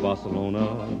from Maine to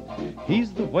Barcelona.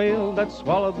 He's the whale that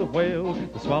swallowed the whale,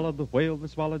 that swallowed the whale that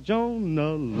swallowed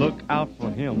Jonah. Look out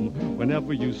for him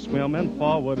whenever you swim and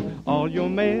forward all your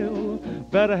mail.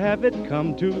 Better have it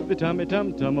come to the tummy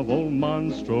tum-tum of old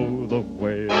Monstro the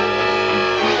whale.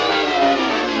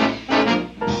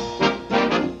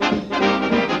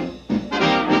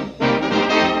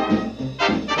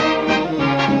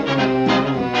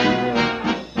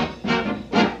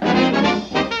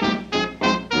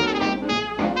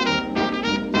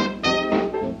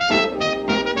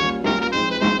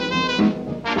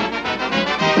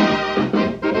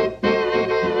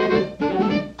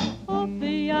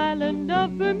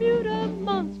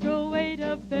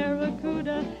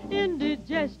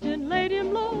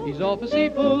 For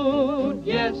seafood,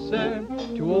 yes sir.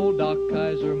 To old Doc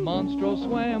Kaiser, Monstro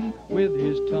swam with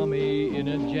his tummy in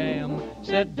a jam.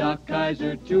 Said Doc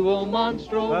Kaiser to old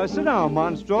Monstro. Sit down,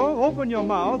 Monstro. Open your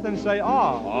mouth and say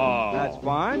ah. Ah. That's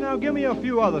fine. Now give me a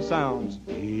few other sounds.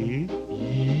 E,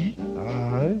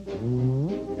 I,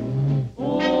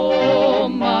 Oh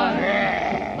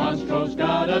my, Monstro's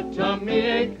got a tummy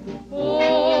ache.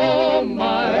 Oh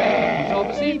my, he's all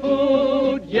for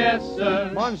seafood, yes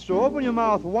sir. Monstro, open your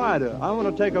mouth wider. I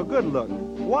want to take a good look.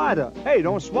 Wider. Hey,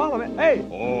 don't swallow me. Hey.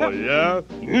 Oh, yeah?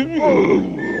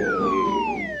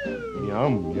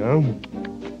 Yum, yum.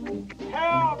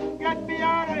 Help! Get me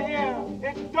out of here!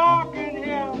 It's dark in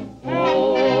here!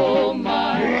 Oh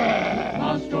my,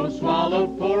 Monstro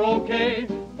swallowed poor old K.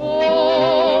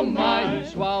 Oh my, he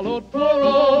swallowed poor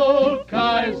old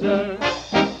Kaiser.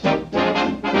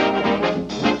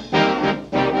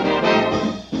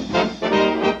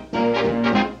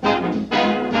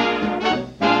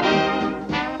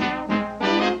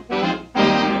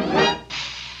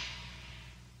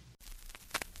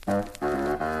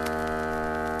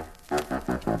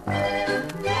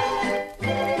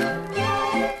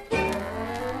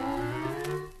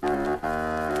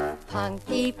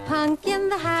 Punky Pumpkin,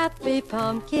 the happy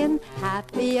pumpkin,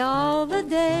 happy all the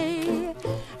day.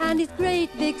 And his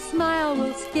great big smile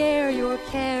will scare your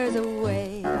cares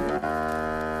away.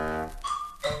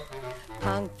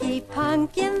 Punky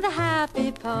Pumpkin, the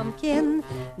happy pumpkin,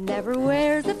 never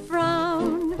wears a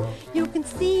frown. You can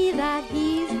see that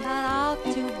he's cut out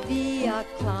to be a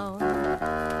clown.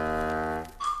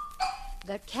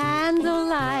 The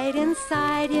candlelight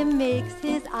inside him makes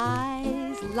his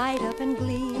eyes light up and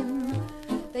gleam.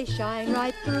 They shine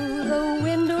right through the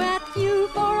window at you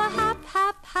for a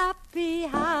happy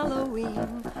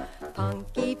Halloween.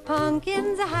 Punky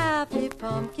Pumpkin's a happy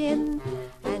pumpkin,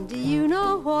 and do you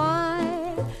know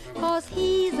why? 'Cause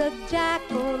he's a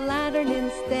jack-o'-lantern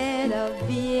instead of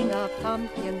being a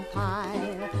pumpkin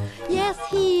pie. Yes,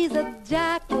 he's a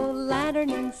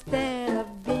jack-o'-lantern instead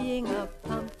of being a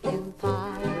pumpkin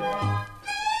pie.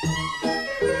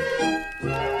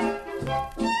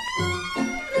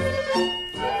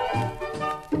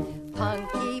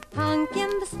 Punky Pumpkin,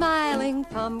 the smiling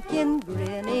pumpkin,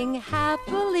 grinning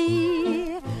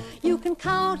happily. You can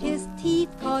count his teeth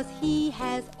 'cause he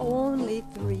has only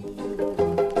 3.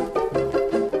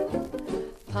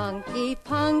 Punky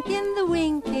Pumpkin, the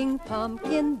winking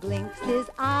pumpkin, blinks his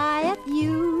eye at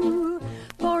you,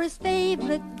 for his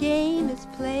favorite game is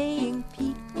playing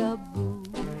peekaboo.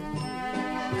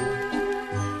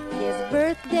 His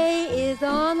birthday is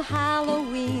on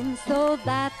Halloween, so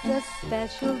that's a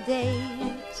special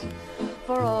date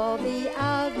for all the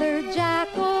other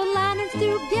jack-o'-lanterns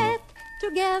to get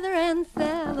together and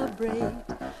celebrate.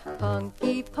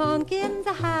 Punky Pumpkin's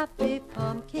a happy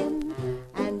pumpkin,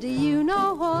 and do you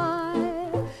know why?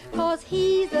 'Cause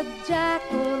he's a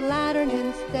jack-o'-lantern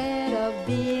instead of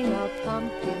being a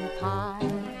pumpkin pie.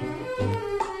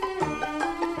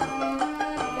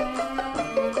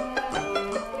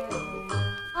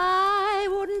 I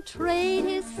wouldn't trade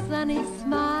his sunny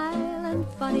smile and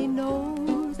funny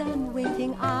nose and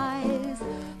winking eyes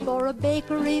for a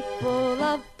bakery full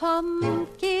of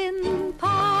pumpkin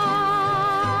pie.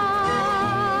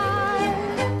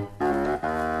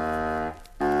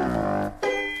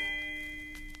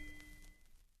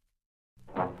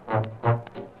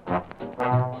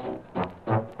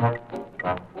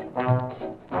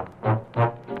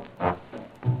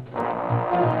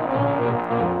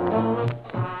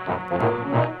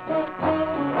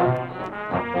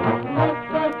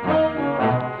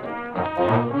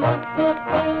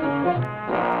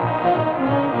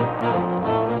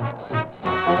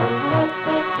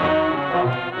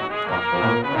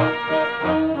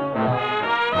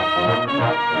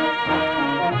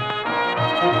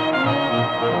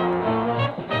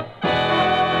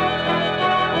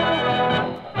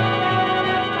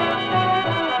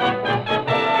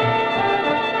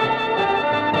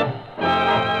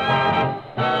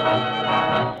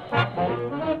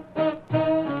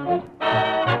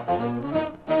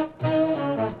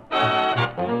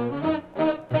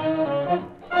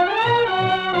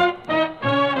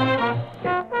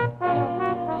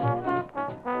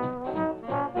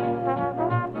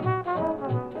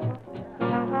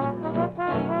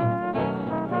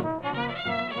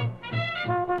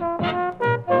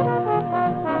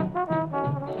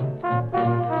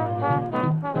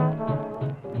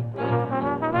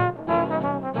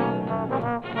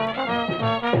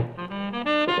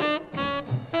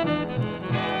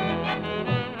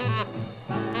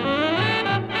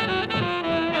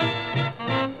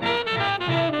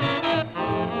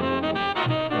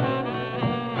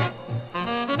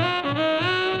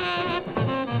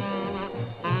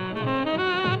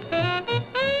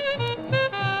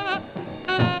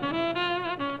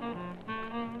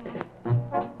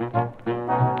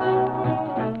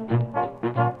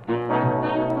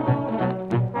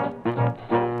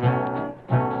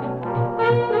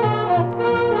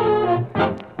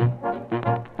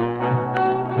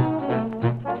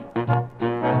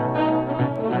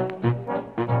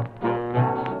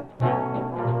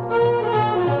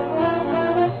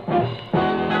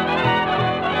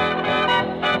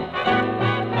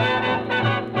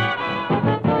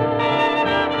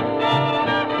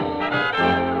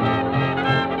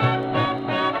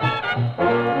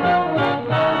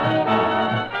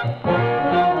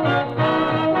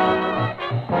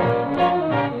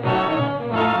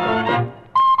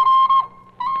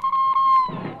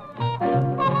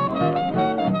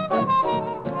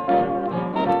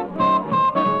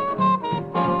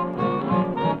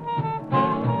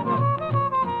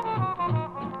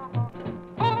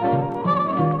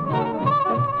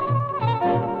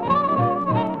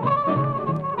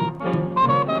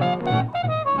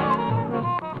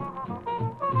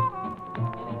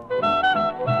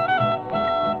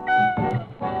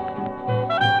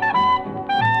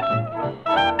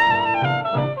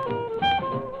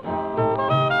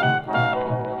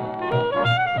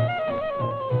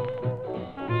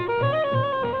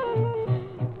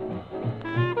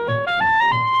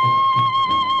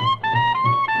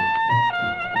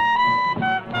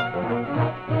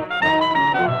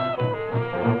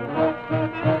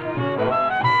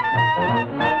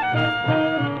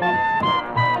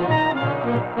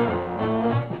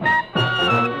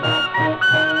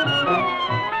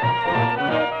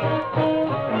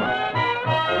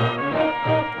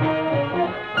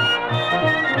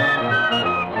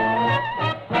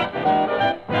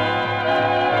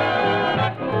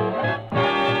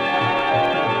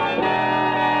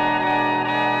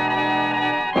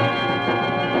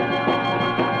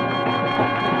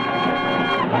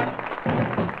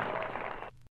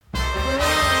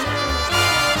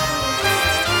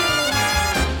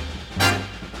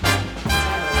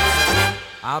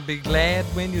 I'll be glad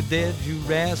when you're dead, you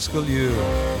rascal, you.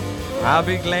 I'll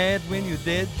be glad when you're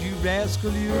dead, you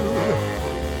rascal, you.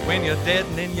 When you're dead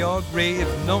and in your grave,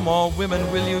 no more women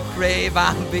will you crave.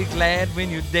 I'll be glad when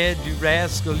you're dead, you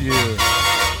rascal, you.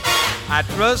 I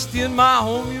trust you in my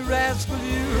home, you rascal,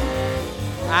 you.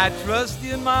 I trust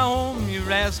you in my home, you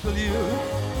rascal, you.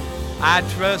 I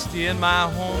trust you in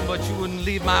my home, but you wouldn't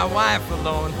leave my wife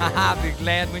alone. I'll be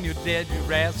glad when you're dead, you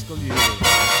rascal, you.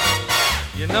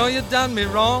 You know you done me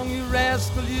wrong, you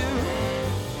rascal, you.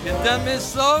 You done me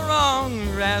so wrong, you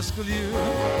rascal, you.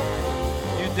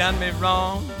 You done me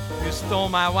wrong. You stole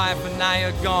my wife and now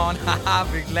you're gone.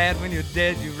 I'll be glad when you're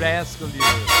dead, you rascal, you.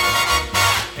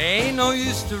 Ain't no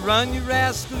use to run, you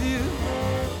rascal, you.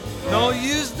 No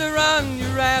use to run, you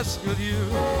rascal, you.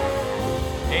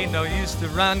 Ain't no use to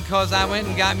run, 'cause I went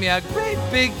and got me a great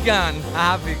big gun.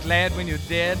 I'll be glad when you're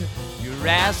dead, you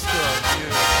rascal, you.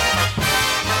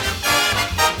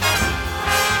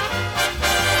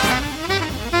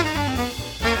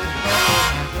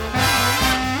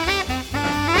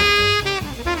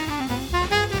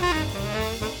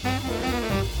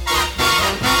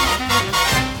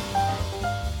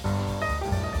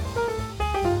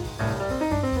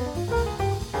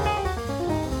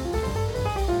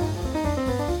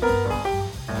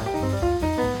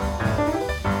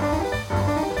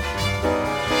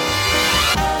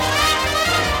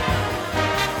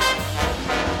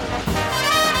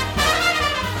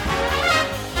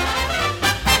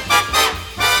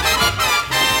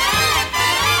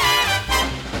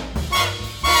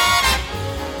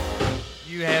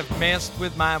 Messed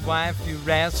with my wife, you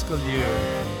rascal, you.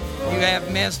 You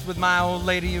have messed with my old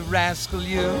lady, you rascal,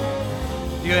 you.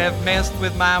 You have messed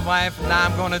with my wife, and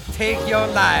I'm gonna take your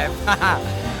life.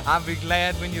 I'll be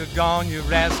glad when you're gone, you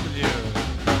rascal, you.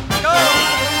 Go!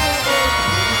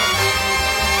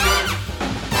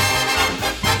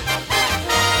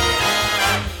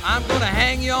 I'm gonna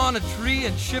hang you on a tree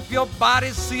and ship your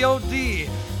body COD.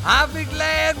 I'll be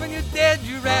glad when you're dead,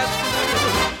 you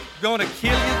rascal. Gonna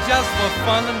kill you just for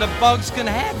fun, and the bugs can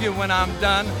have you when I'm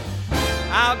done.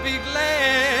 I'll be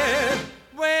glad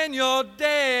when you're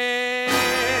dead,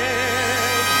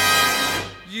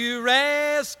 you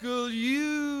rascal,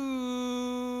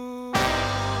 you.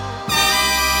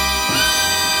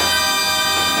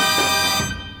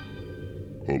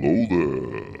 Hello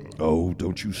there. Oh,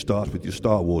 don't you start with your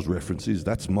Star Wars references.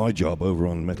 That's my job over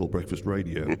on Metal Breakfast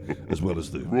Radio, as well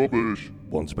as the rubbish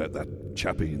ones about that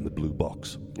chappie in the blue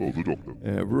box. Oh, the doctor.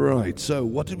 Right, so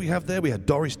what did we have there? We had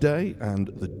Doris Day and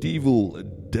the Devil,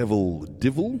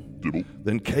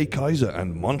 then Kay Kaiser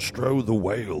and Monstro the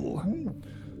Whale.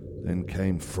 Then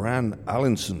came Fran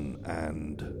Allinson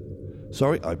and...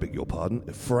 Sorry, I beg your pardon,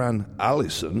 Fran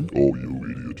Allison. Oh, you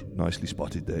idiot. Nicely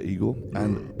spotted there, Eagle.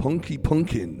 And Punky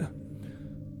Punkin.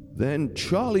 Then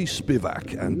Charlie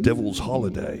Spivak and Devil's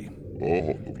Holiday. Oh,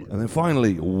 lovely. And then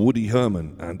finally, Woody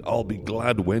Herman and I'll Be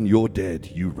Glad When You're Dead,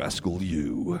 You Rascal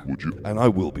You. Would you? And I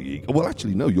will be. Well,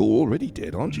 actually, no, you're already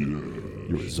dead, aren't you? Yeah.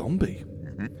 You're a zombie.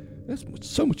 That's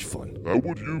so much fun. How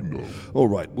would you know? All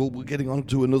right, well, we're getting on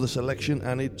to another selection,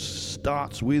 and it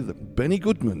starts with Benny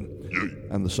Goodman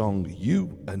and the song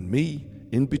You and Me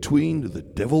in Between the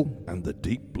Devil and the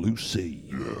Deep Blue Sea.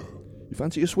 Yeah. You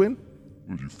fancy a swim?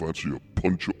 Would you fancy a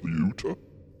punch up the Utah?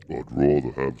 I'd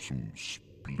rather have some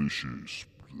splishy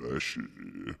splashy.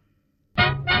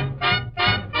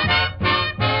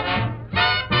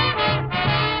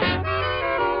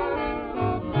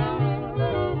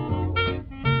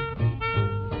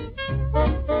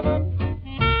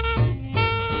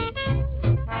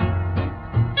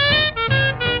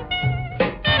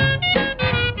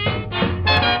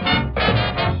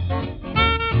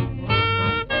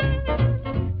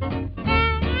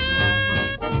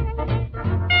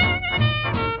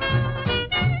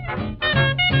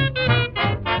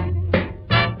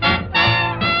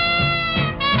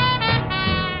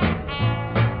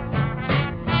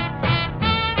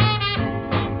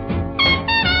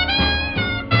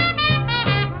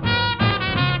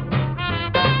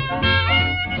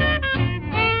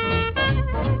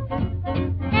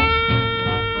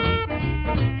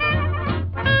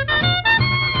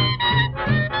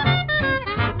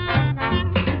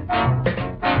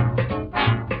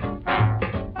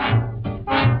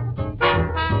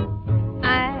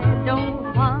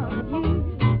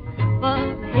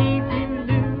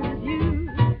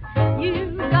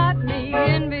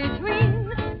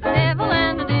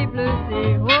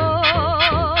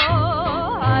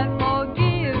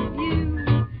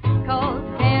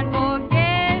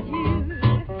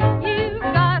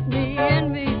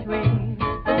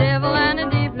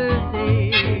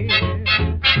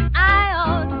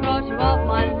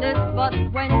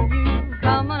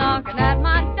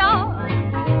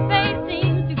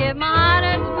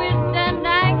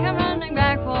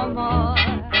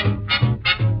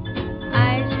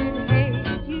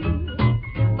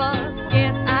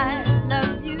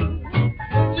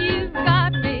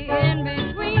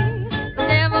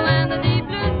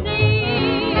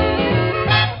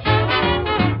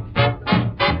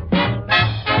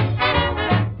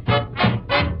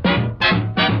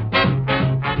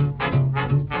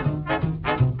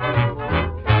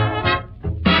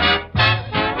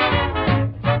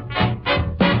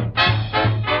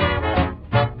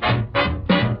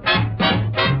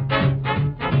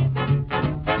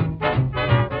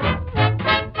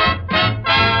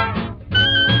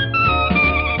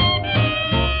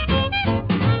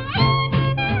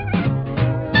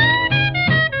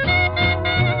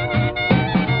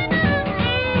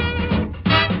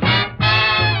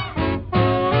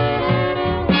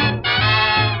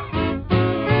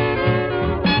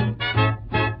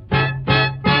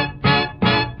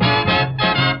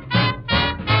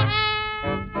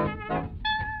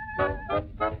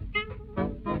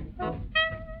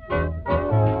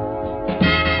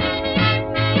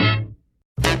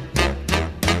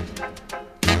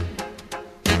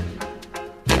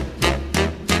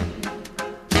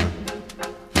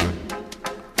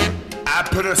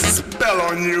 Put a spell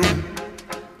on you.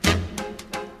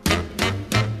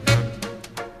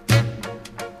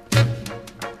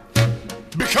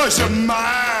 Because you're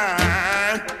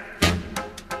mine.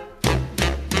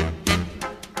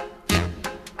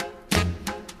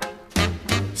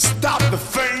 Stop the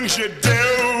things you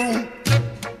do.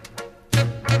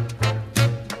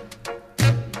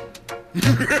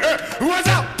 What's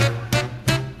up?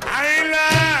 I ain't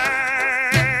lying.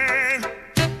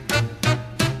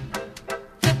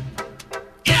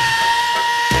 Yeah,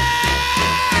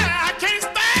 I can't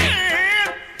stand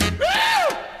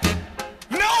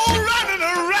no running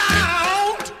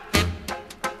around.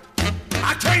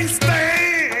 I can't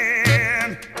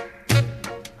stand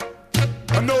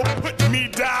no putting me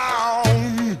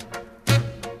down.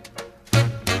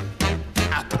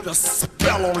 I put a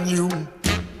spell on you.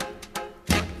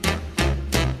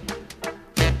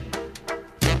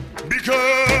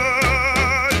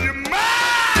 Because you're mine.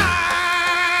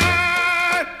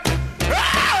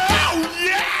 Oh,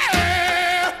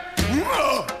 yeah.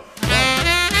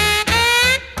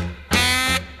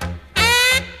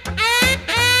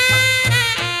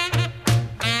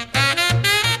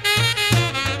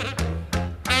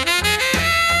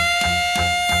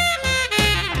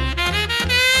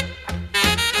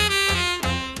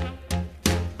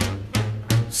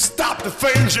 Stop the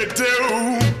things you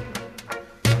do.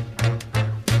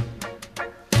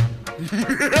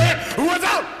 What's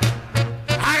up?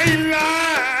 I ain't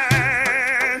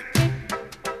lying.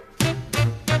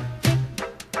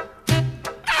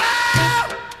 Oh,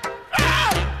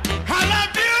 oh, I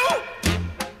love you.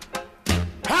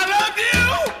 I love you.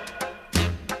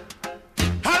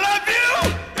 I love you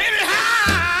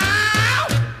anyhow.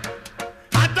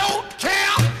 I don't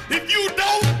care if you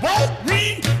don't want me.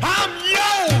 I'm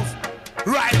yours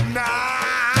right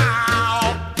now.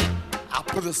 I'll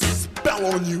put a spell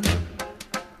on you.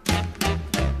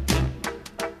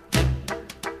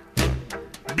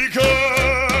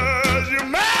 Because you're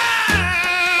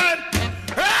mine.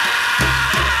 Oh,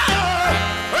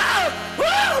 oh,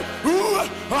 oh, ooh,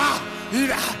 ah, ooh,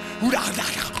 da,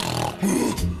 ooh,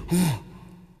 ooh.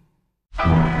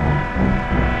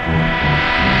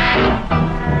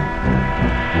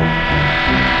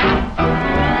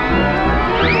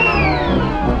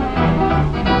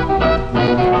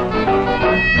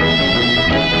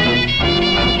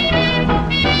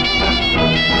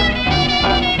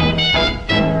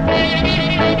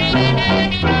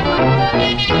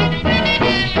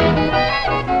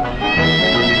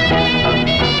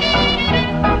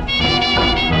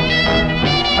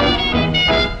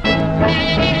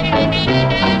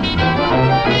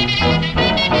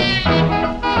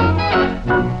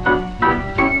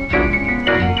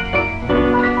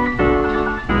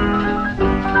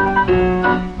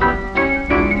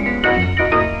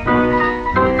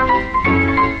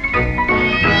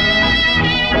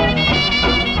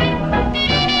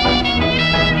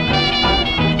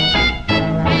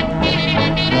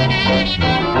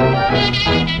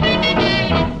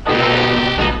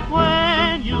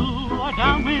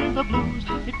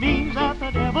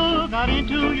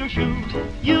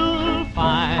 You'll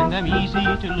find them easy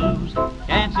to lose,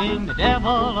 dancing the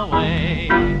devil away.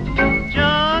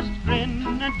 Just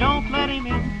grin and don't let him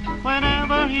in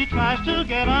whenever he tries to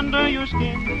get under your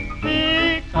skin.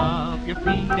 Pick up your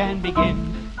feet and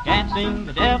begin dancing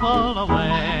the devil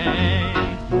away.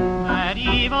 That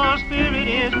evil spirit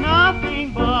is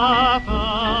nothing but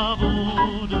the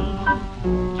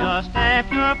voodoo. Just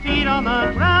tap your feet on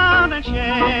the ground and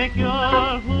shake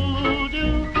your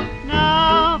hoodoo.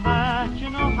 Now that you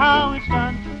know how it's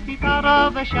done, keep out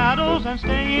of the shadows and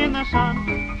stay in the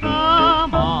sun.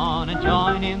 Come on and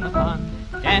join in the fun,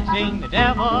 dancing the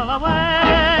devil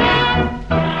away.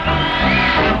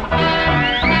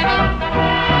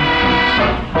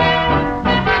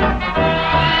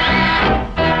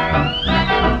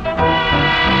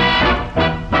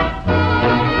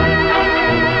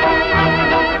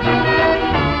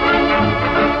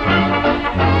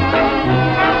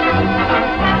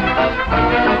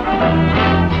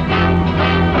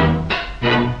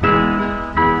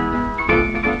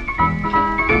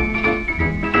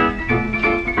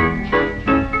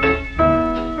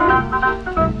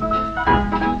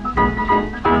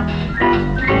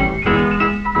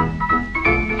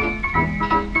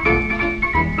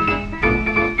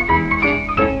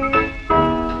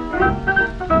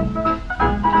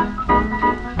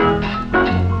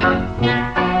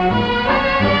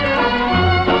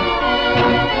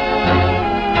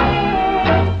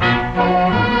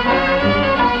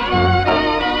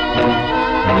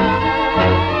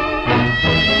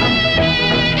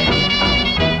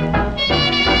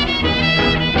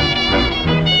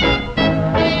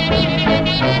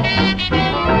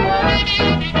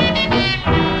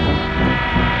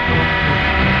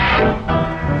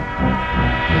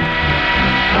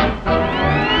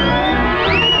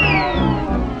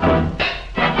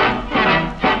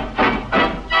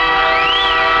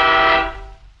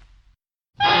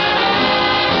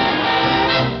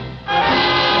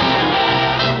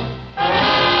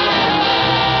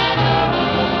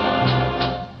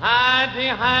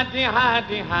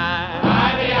 hidey, hide.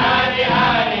 Hidey, hidey,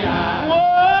 hidey, hide. Whoa!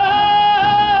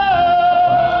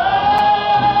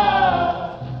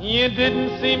 You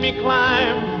didn't see me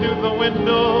climb through the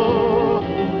window.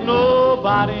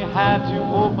 Nobody had to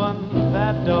open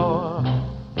that door.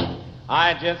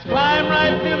 I just climbed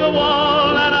right through the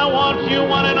wall, and I want you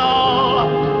one and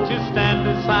all to stand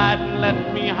aside and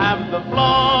let me have the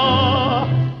floor.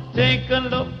 Take a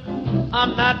look,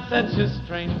 I'm not such a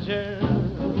stranger.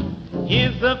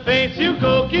 Here's the face you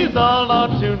cookies all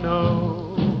ought to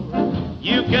know.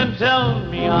 You can tell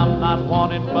me I'm not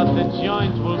wanted, but the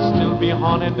joint will still be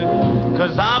haunted,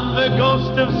 'cause I'm the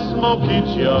ghost of Smokey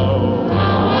Joe.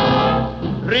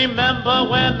 Remember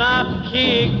when I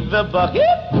kicked the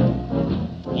bucket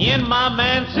in my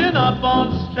mansion up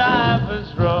on Strivers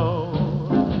Row?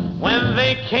 When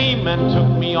they came and took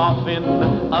me off in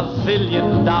a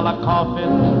 $1,000,000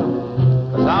 coffin,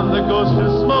 'cause I'm the ghost of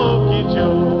Smokey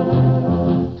Joe.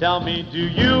 Tell me, do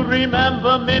you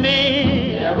remember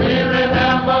Minnie? Yeah, we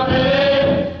remember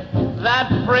Minnie. That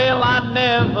frail I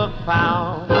never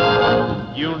found.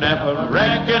 You never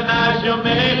recognize your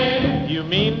Minnie. You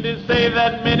mean to say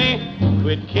that Minnie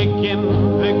quit kicking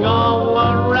the gong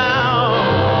around?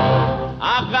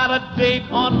 I've got a date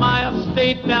on my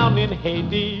estate down in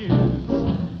Hades.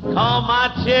 Call my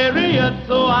chariot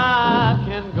so I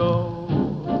can go.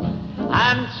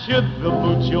 And should the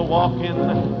boot you're walking,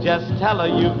 just tell her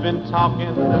you've been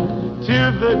talking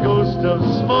to the ghost of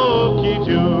Smokey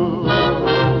Joe.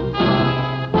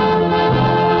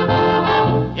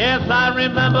 Yes, I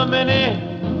remember Minnie.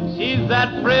 She's that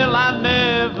frail I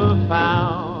never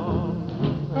found.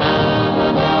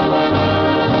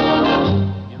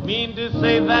 You mean to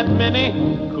say that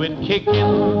Minnie quit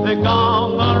kicking the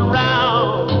gong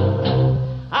around?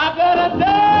 I got a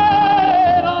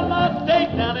date on my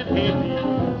date down in Hades.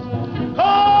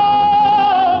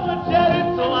 Call the chariot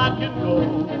so I can go.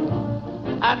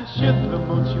 And should the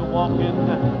moon you're walking,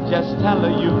 just tell her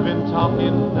you've been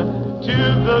talking to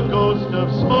the ghost of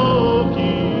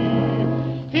Smokey.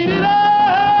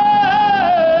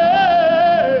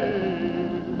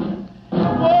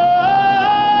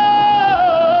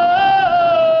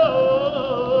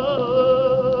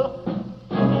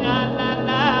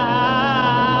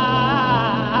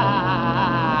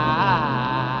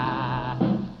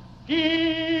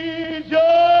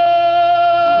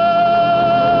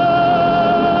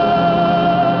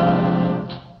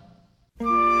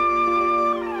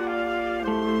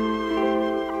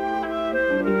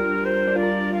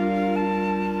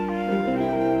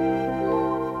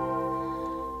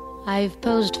 I've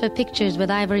posed for pictures with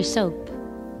ivory soap.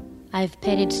 I've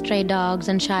petted stray dogs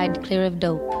and shied clear of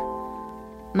dope.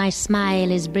 My smile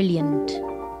is brilliant.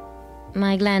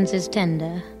 My glance is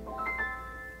tender.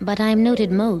 But I'm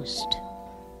noted most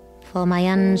for my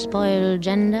unspoiled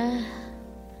gender.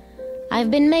 I've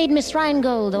been made Miss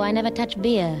Rheingold, though I never touch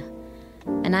beer.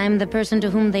 And I'm the person to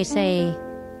whom they say,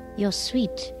 "You're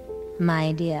sweet,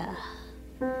 my dear."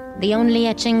 The only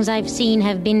etchings I've seen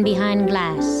have been behind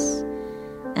glass.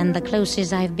 And the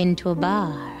closest I've been to a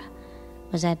bar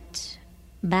was at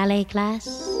ballet class.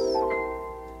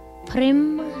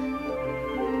 Prim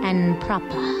and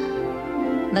proper,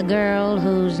 the girl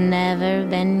who's never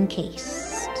been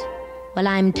cased. Well,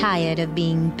 I'm tired of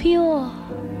being pure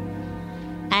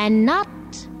and not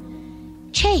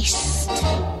chaste.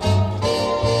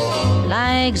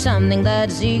 Like something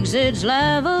that seeks its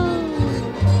level,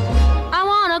 I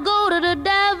wanna go to the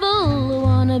devil,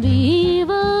 wanna be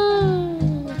evil.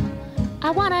 I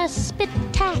wanna spit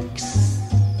tax.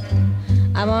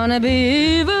 I wanna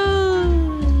be evil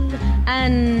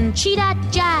and cheat at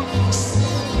jacks.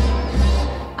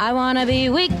 I wanna be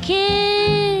wicked.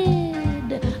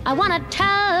 I wanna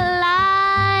tell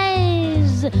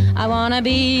lies. I wanna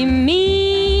be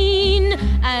mean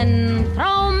and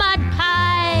throw mud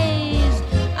pies.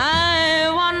 I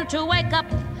want to wake up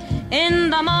in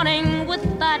the morning with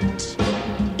that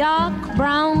dark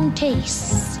brown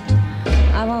taste.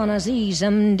 I wanna see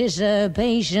some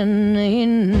dissipation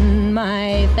in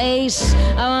my face.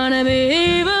 I wanna be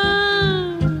evil.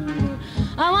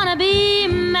 I wanna be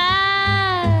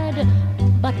mad.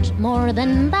 But more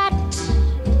than that,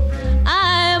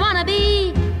 I wanna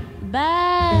be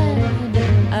bad.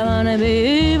 I wanna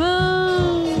be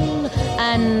evil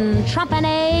and trump an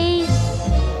ace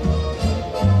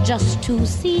just to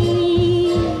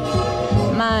see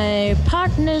my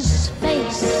partner's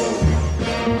face.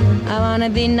 I wanna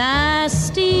be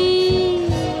nasty.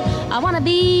 I wanna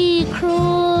be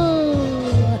cruel.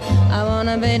 I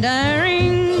wanna be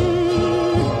daring.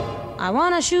 I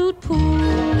wanna shoot pool.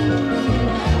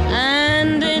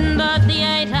 And in the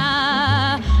theater,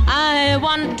 I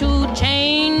want to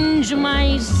change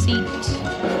my seat,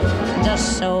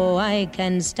 just so I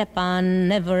can step on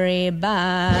everybody's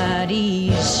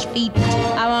feet.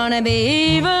 I wanna be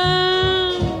evil,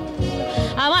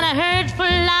 I wanna hurt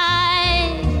for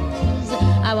lies,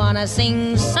 I wanna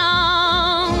sing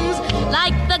songs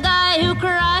like the guy who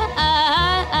cries.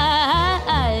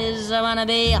 I wanna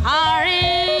be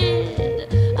horrid,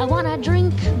 I wanna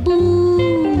drink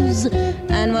booze,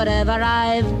 and whatever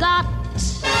I've got,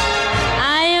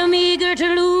 I am eager to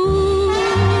lose.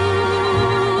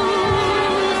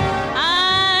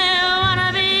 I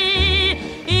wanna be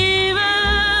evil,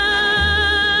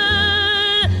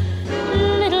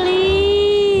 little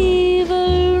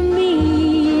evil me,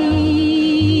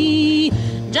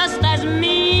 just as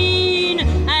mean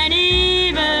and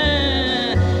evil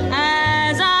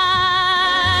as I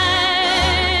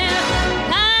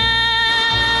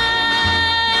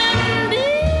can be.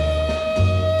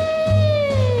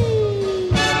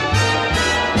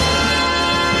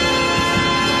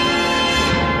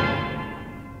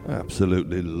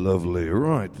 Absolutely lovely.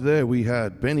 Right, there we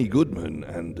had Benny Goodman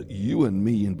and You and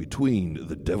Me in Between,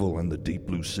 The Devil and the Deep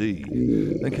Blue Sea.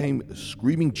 Then came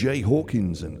Screaming Jay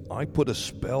Hawkins and I Put a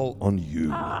Spell on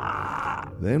You.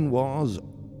 Then was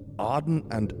Arden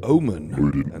and Omen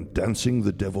and Dancing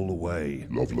the Devil Away.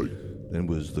 Lovely. Then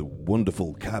was the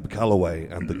wonderful Cab Calloway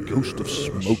and the Ghost of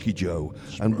Smokey Joe.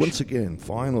 And once again,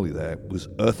 finally there was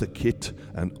Eartha Kitt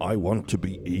and I Want to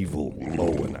Be Evil.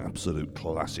 Oh, an absolute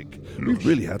classic. We've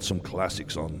really had some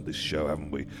classics on this show,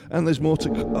 haven't we? And there's more to...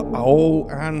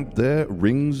 and there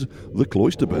rings the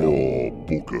cloister bell. Oh,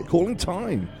 Booker. Calling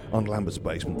time on Lambert's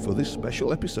Basement for this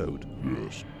special episode.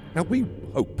 Yes. Now, we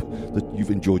hope that you've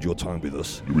enjoyed your time with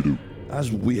us. We do. As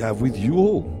we have with you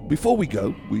all. Before we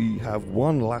go, we have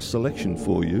one last selection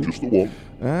for you. Just the one.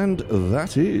 And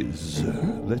that is...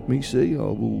 let me see, I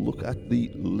will look at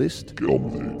the list. Get on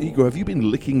with it. Igor, have you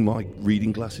been licking my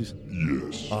reading glasses?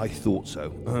 Yes. I thought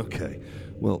so. Okay.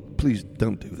 Well, please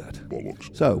don't do that.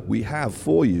 Bollocks. So, we have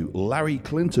for you Larry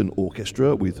Clinton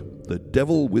Orchestra with The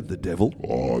Devil with the Devil.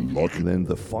 I like it. Then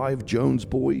the Five Jones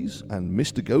Boys and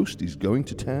Mr. Ghost is Going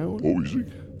to Town. Oh, is he?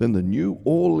 Then the New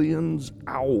Orleans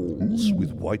Owls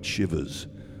with White Shivers.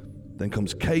 Then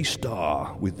comes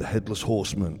K-Star with The Headless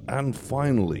Horseman. And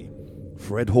finally,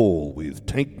 Fred Hall with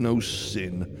Tain't No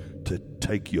Sin to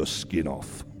Take Your Skin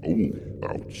Off. Oh,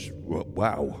 ouch. Well,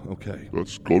 wow, okay.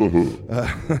 That's gotta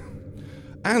hurt.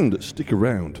 And stick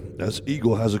around, as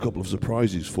Eagle has a couple of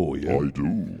surprises for you. I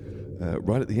do.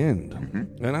 Right at the end.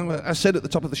 Mm-hmm. And as I said at the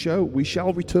top of the show, we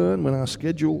shall return when our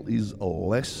schedule is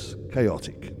less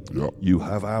chaotic. Yeah. You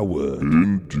have our word.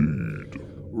 Indeed.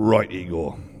 Right,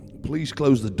 Igor. Please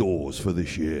close the doors for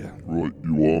this year. Right,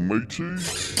 you are, matey.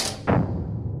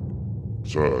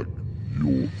 Tag,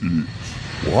 you're it.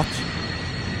 What?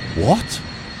 What?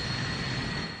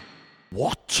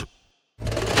 What?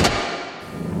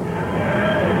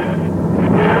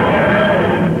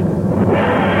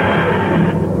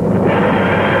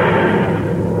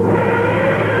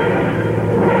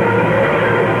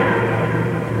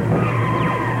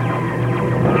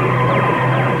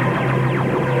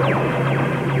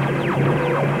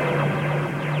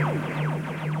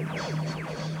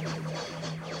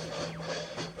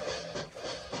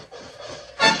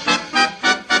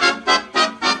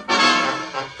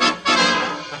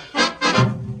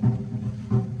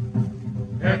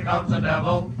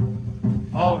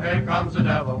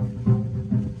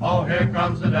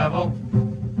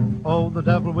 The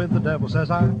devil with the devil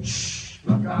says I. Shh,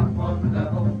 look out for the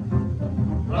devil.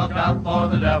 Look out for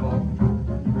the devil.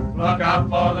 Look out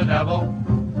for the devil.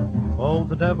 Oh,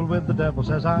 the devil with the devil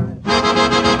says I.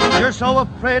 You're so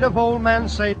afraid of old man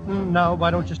Satan. Now why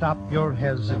don't you stop your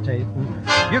hesitating?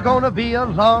 You're gonna be a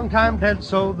long time dead,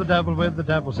 so the devil with the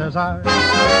devil says I.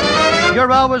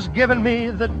 You're always giving me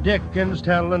the dickens,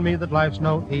 telling me that life's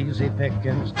no easy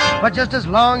pickings. But just as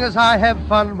long as I have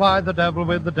fun, why the devil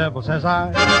with the devil says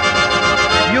I.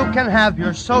 You can have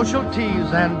your social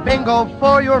teas and bingo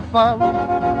for your fun.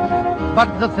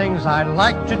 But the things I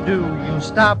like to do, you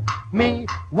stop me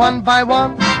one by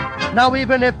one. Now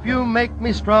even if you make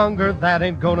me stronger, that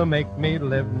ain't gonna make me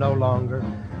live no longer.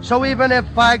 So even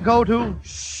if I go to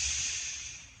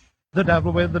shh, the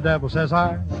devil with the devil says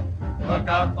I. Look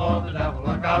out for the devil,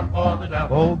 look out for the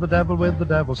devil. Oh, the devil with the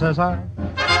devil says I.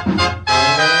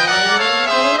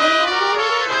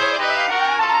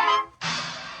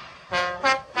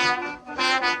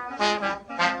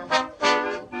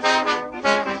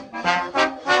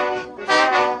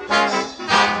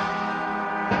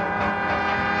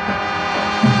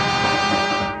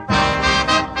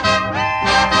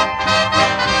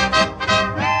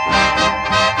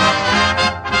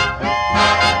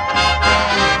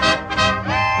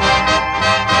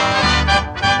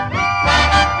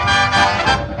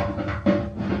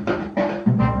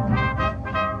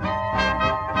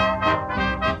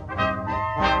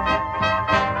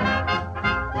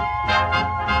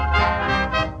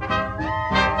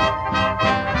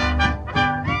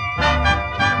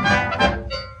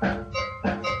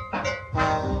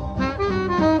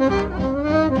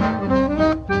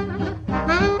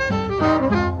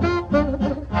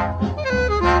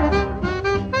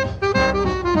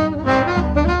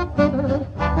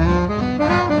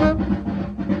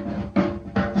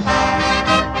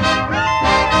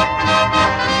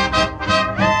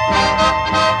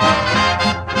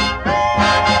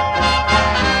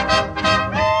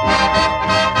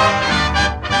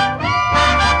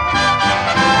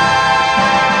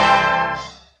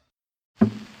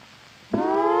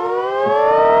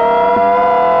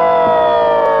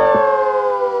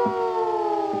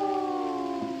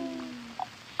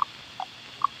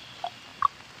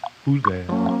 Who's there?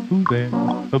 Who's there?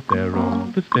 Up there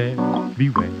on the stair.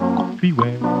 Beware,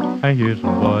 beware. I hear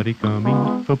somebody coming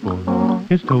up on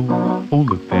his toes. Oh,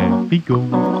 look there he goes.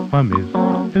 Why,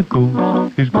 Mr.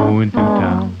 Ghost is going to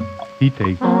town. He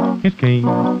takes his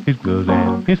cane, his gloves,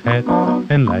 and his hat,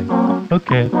 and like a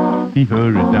cat, he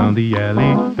hurries down the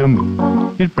alley. The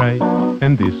moon is bright,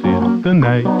 and this is the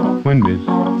night when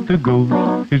Mr.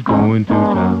 Ghost is going to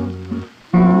town.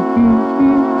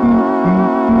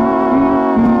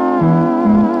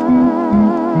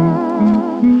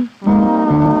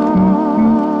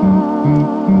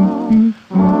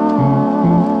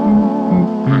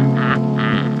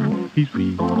 He's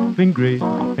feeling great,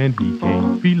 and he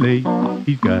can't be late.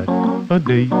 He's got a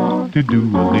date to do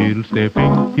a little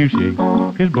stepping. He'll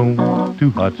shake his bone to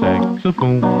hot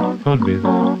saxophone, 'cause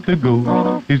Mr.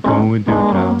 Ghost is going to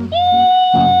town.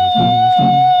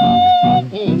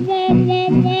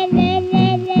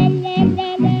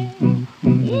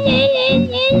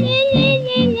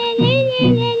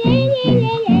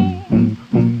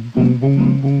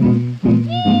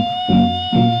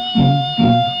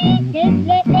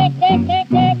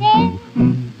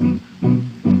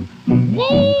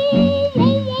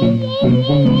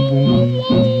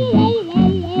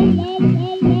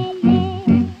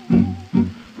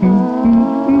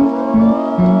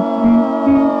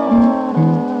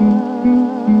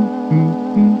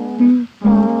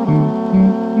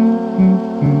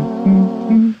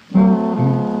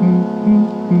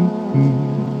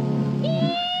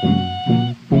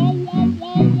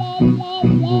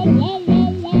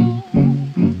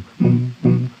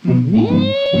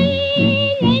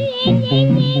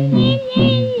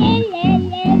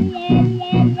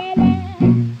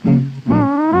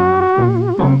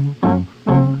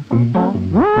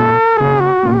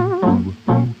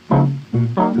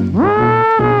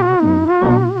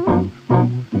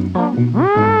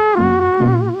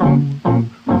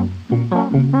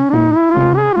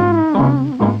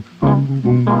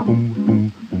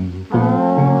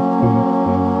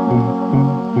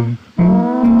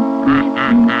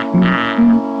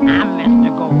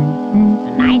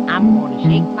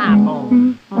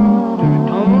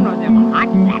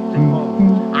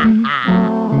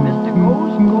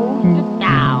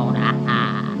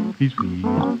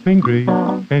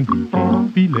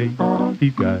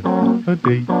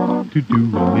 To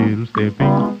do a little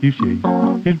stepping, you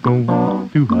shake his bone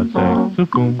to hot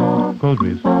saxophone, 'cause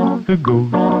Mr.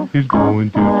 Ghost is going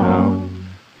to town.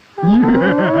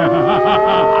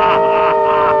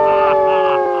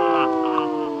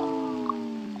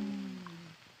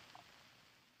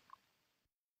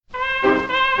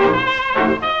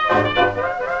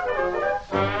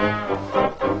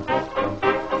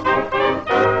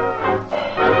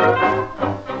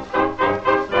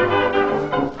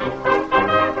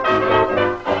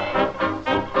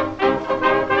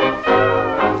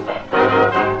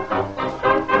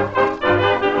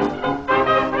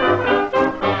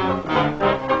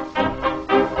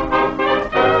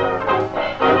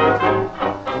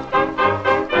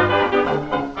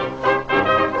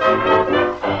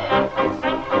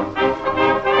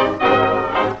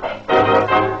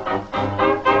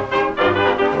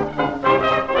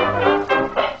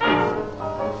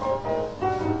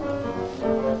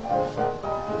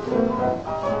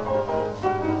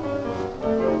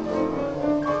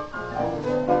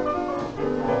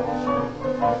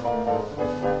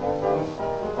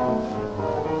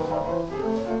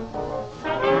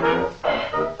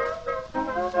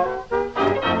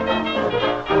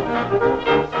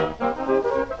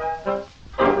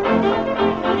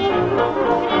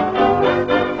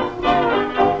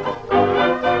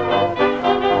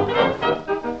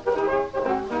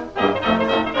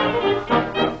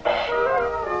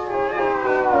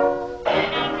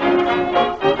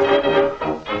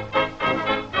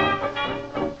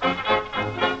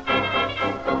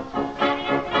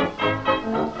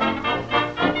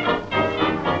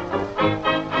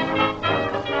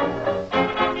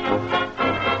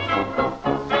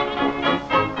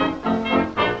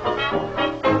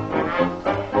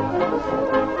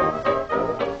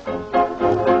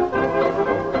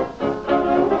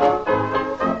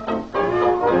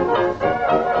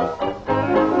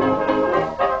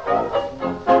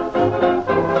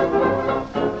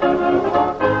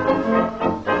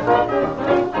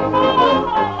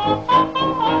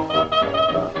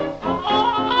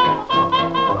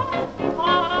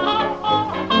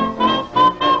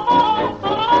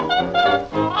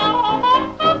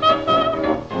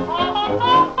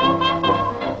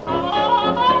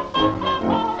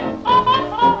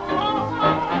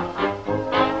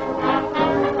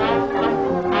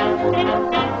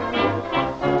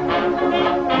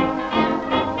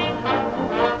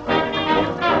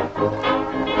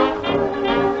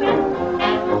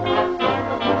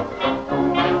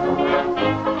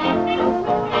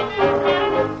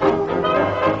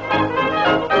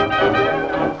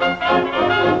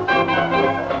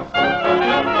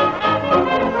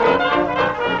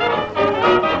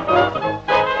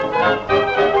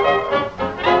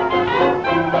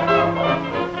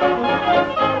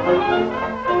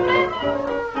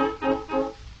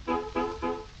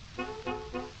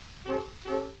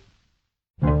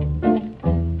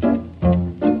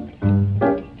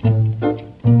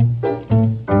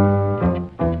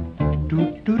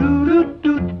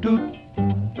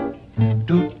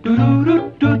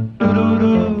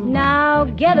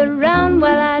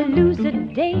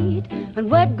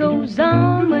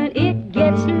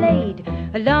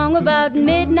 song about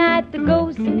midnight, the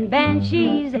ghosts and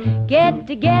banshees get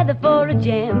together for a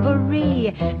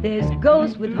jamboree. There's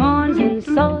ghosts with horns and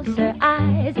saucer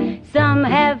eyes. Some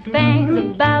have fangs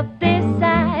about this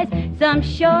size. Some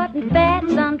short and fat,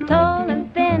 some tall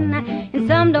and thin, and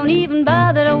some don't even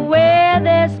bother to wear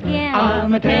their skin.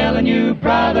 I'm a-telling you,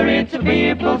 brother, it's a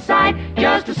fearful sight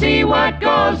just to see what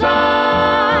goes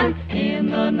on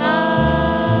in the night.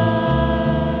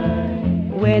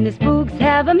 When the spooks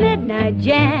have a midnight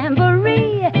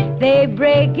jamboree, they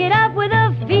break it up with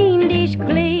a fiendish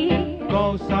glee.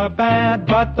 Ghosts are bad,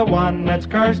 but the one that's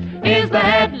cursed is the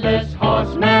headless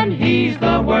horseman. He's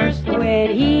the worst. When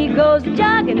he goes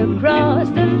jogging across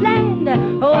the land,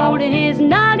 holding his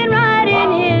noggin right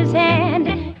in his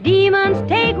hand, demons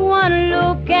take one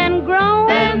look and groan.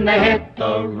 Then they hit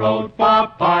the road for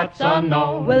parts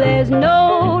unknown. Well, there's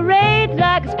no rage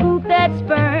like a spook that's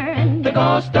burned. The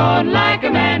ghost don't like a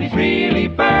man, he's really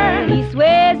burned. He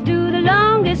swears to the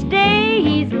longest day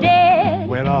he's dead.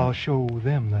 Well, I'll show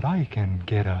them that I can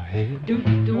get ahead.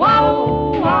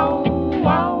 Wow, wow,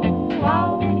 wow,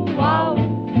 wow, wow.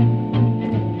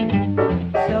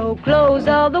 So close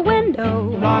all the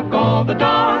windows, lock all the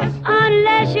doors.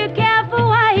 Unless you're careful,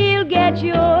 why he'll get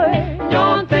yours.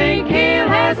 Don't think he'll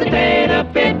hesitate a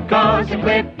bit, 'cause he'll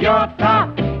clip your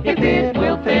top if it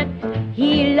will fit.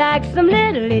 He likes them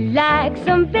little, he likes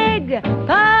them big.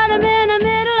 Part them in the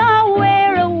middle or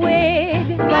wear a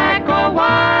wig. Black or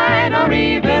white or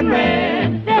even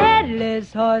red. The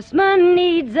headless horseman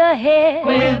needs a head.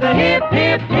 With a hip,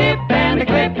 hip, hip and a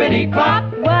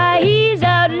clippity-clop. Why, he's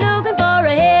out looking for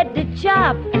a head to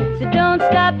chop. So don't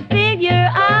stop to figure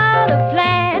out a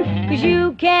plan, 'cause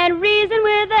you can't reason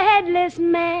with a headless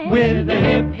man. With a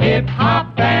hip, hip,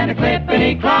 hop and a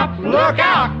clippity-clop. Look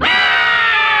out!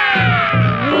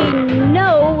 We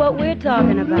know what we're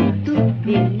talking about,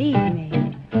 believe me.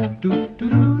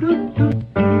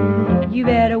 You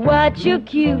better watch your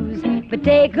cues, but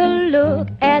take a look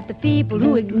at the people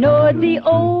who ignored the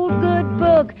old good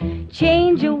book.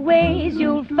 Change your ways,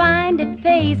 you'll find it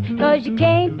pays, 'cause you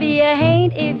can't be a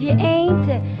haint if you ain't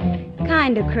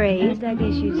kinda crazed, I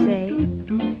guess you'd say.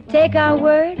 Take our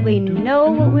word, we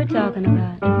know what we're talking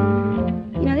about.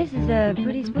 You know, this is a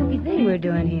pretty spooky thing we're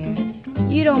doing here.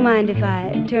 You don't mind if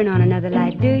I turn on another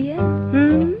light, do you?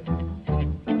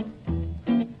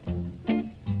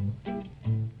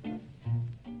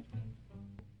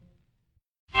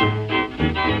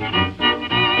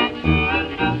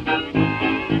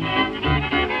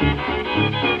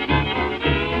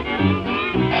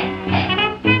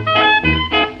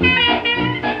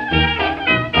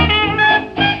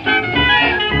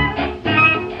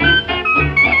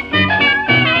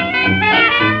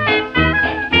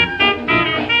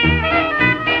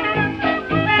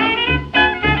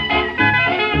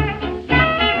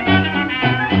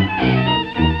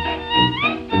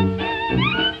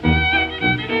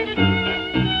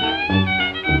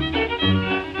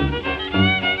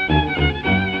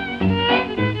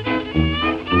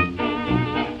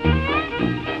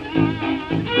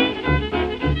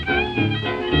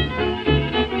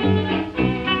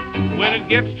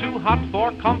 Gets too hot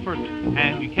for comfort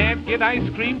and you can't get ice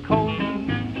cream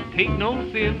cones. Take no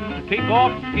sin to take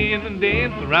off the skin and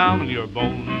dance around your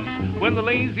bones. When the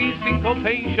lazy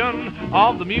syncopation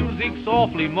of the music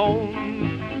softly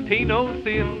moans, take no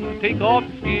sin to take off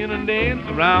the skin and dance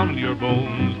around your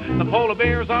bones. The polar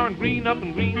bears aren't green up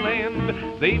in Greenland,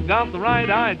 they've got the right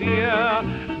idea.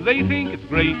 They think it's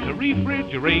great to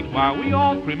refrigerate while we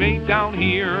all cremate down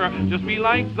here. Just be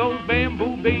like those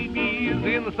bamboo babies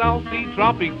in the South Sea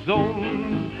tropic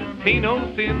zones. Tain't no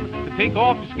sin to take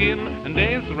off your skin and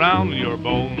dance around your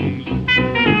bones.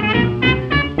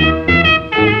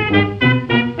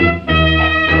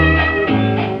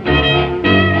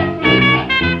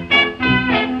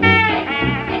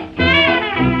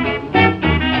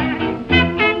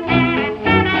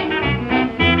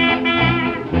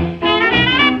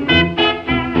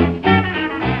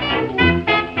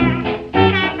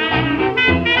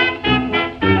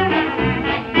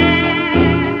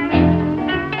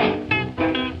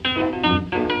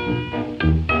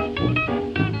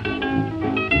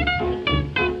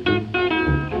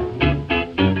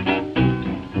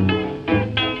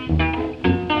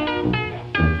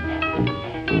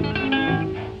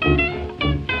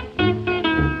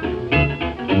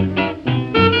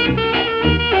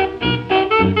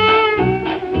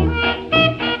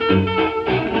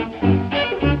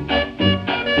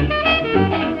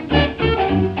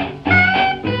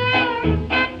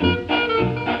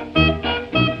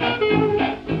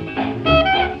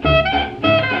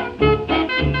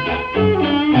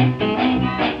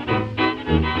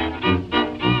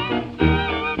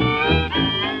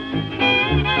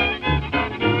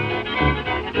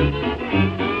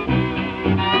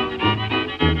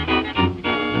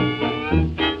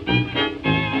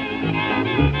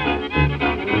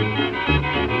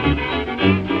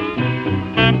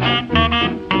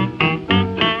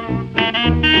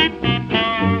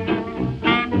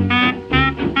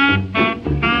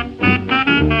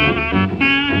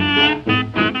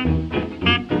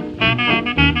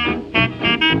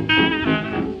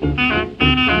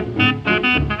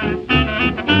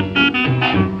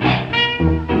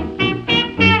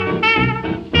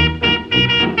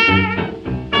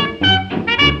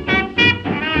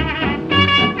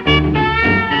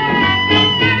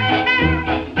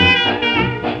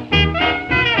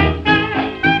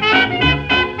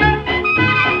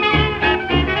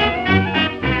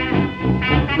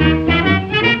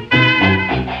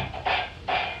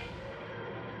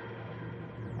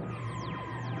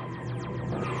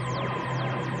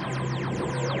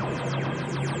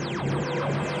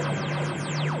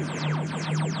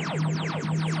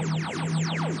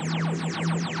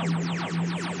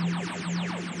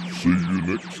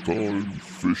 next time,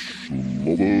 fish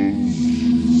lovers.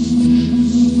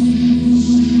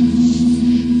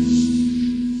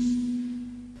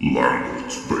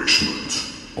 Lambert's Basement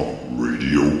on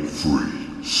Radio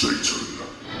Free Satan.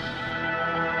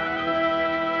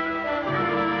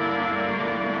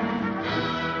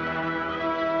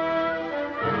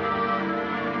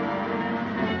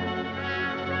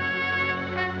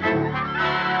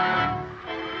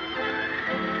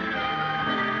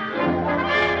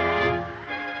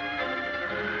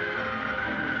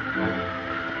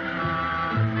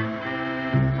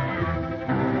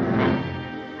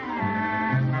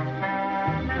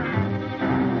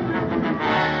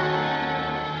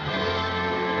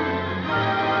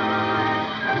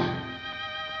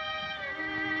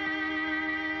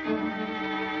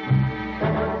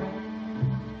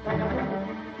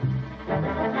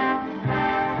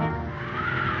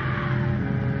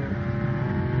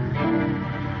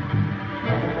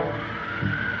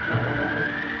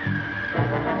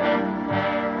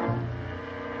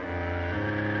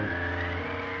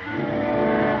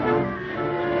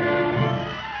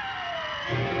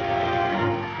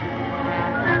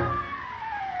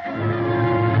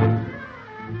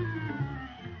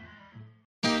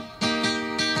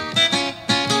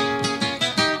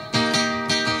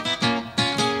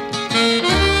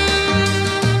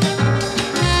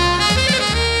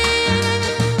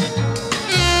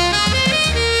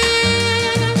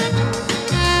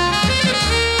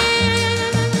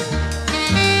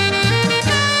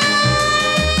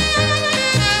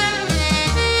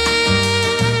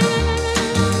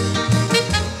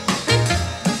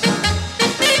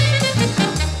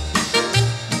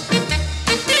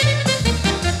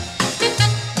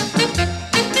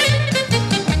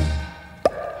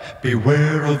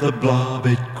 Beware of the blob,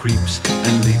 it creeps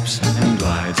and leaps and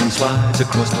glides and slides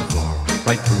across the floor,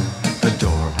 right through the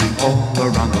door and all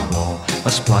around the wall.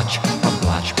 A splotch, a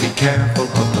blotch, be careful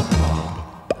of the blob.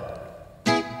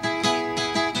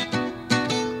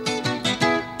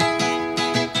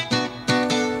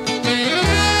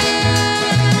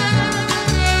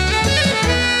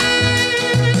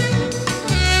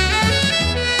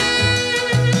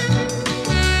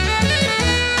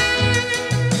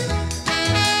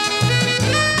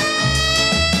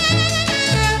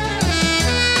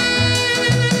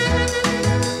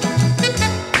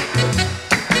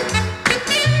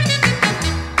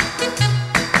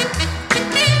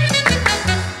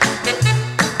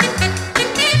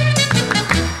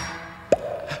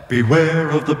 Beware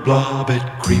of the blob, it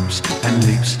creeps and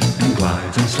leaps and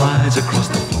glides and slides across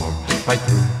the floor, right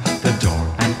through the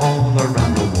door and all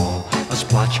around the wall. A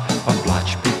splotch, a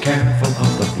blotch, be careful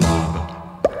of the blob.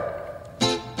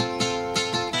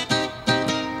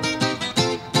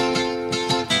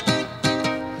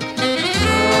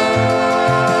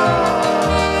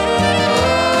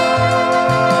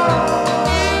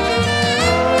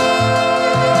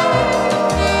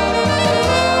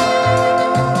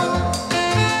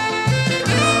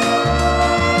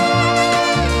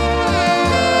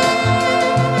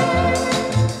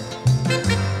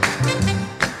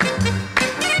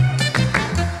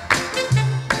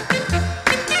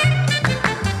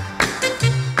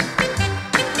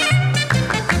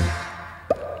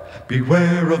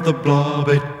 Beware of the blob,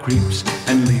 it creeps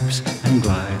and leaps and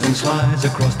glides and slides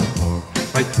across the floor,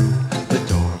 right through the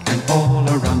door and all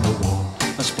around the wall.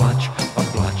 A splotch, a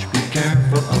blotch, be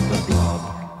careful of the blob.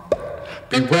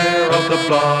 Beware of the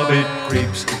blob, it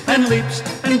creeps and leaps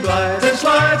and glides and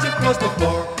slides across the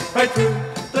floor, right through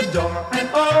the door and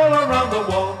all around the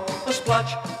wall. A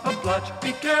splotch, a blotch,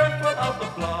 be careful of the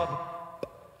blob.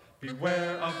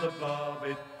 Beware of the blob,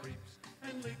 it creeps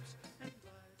and leaps.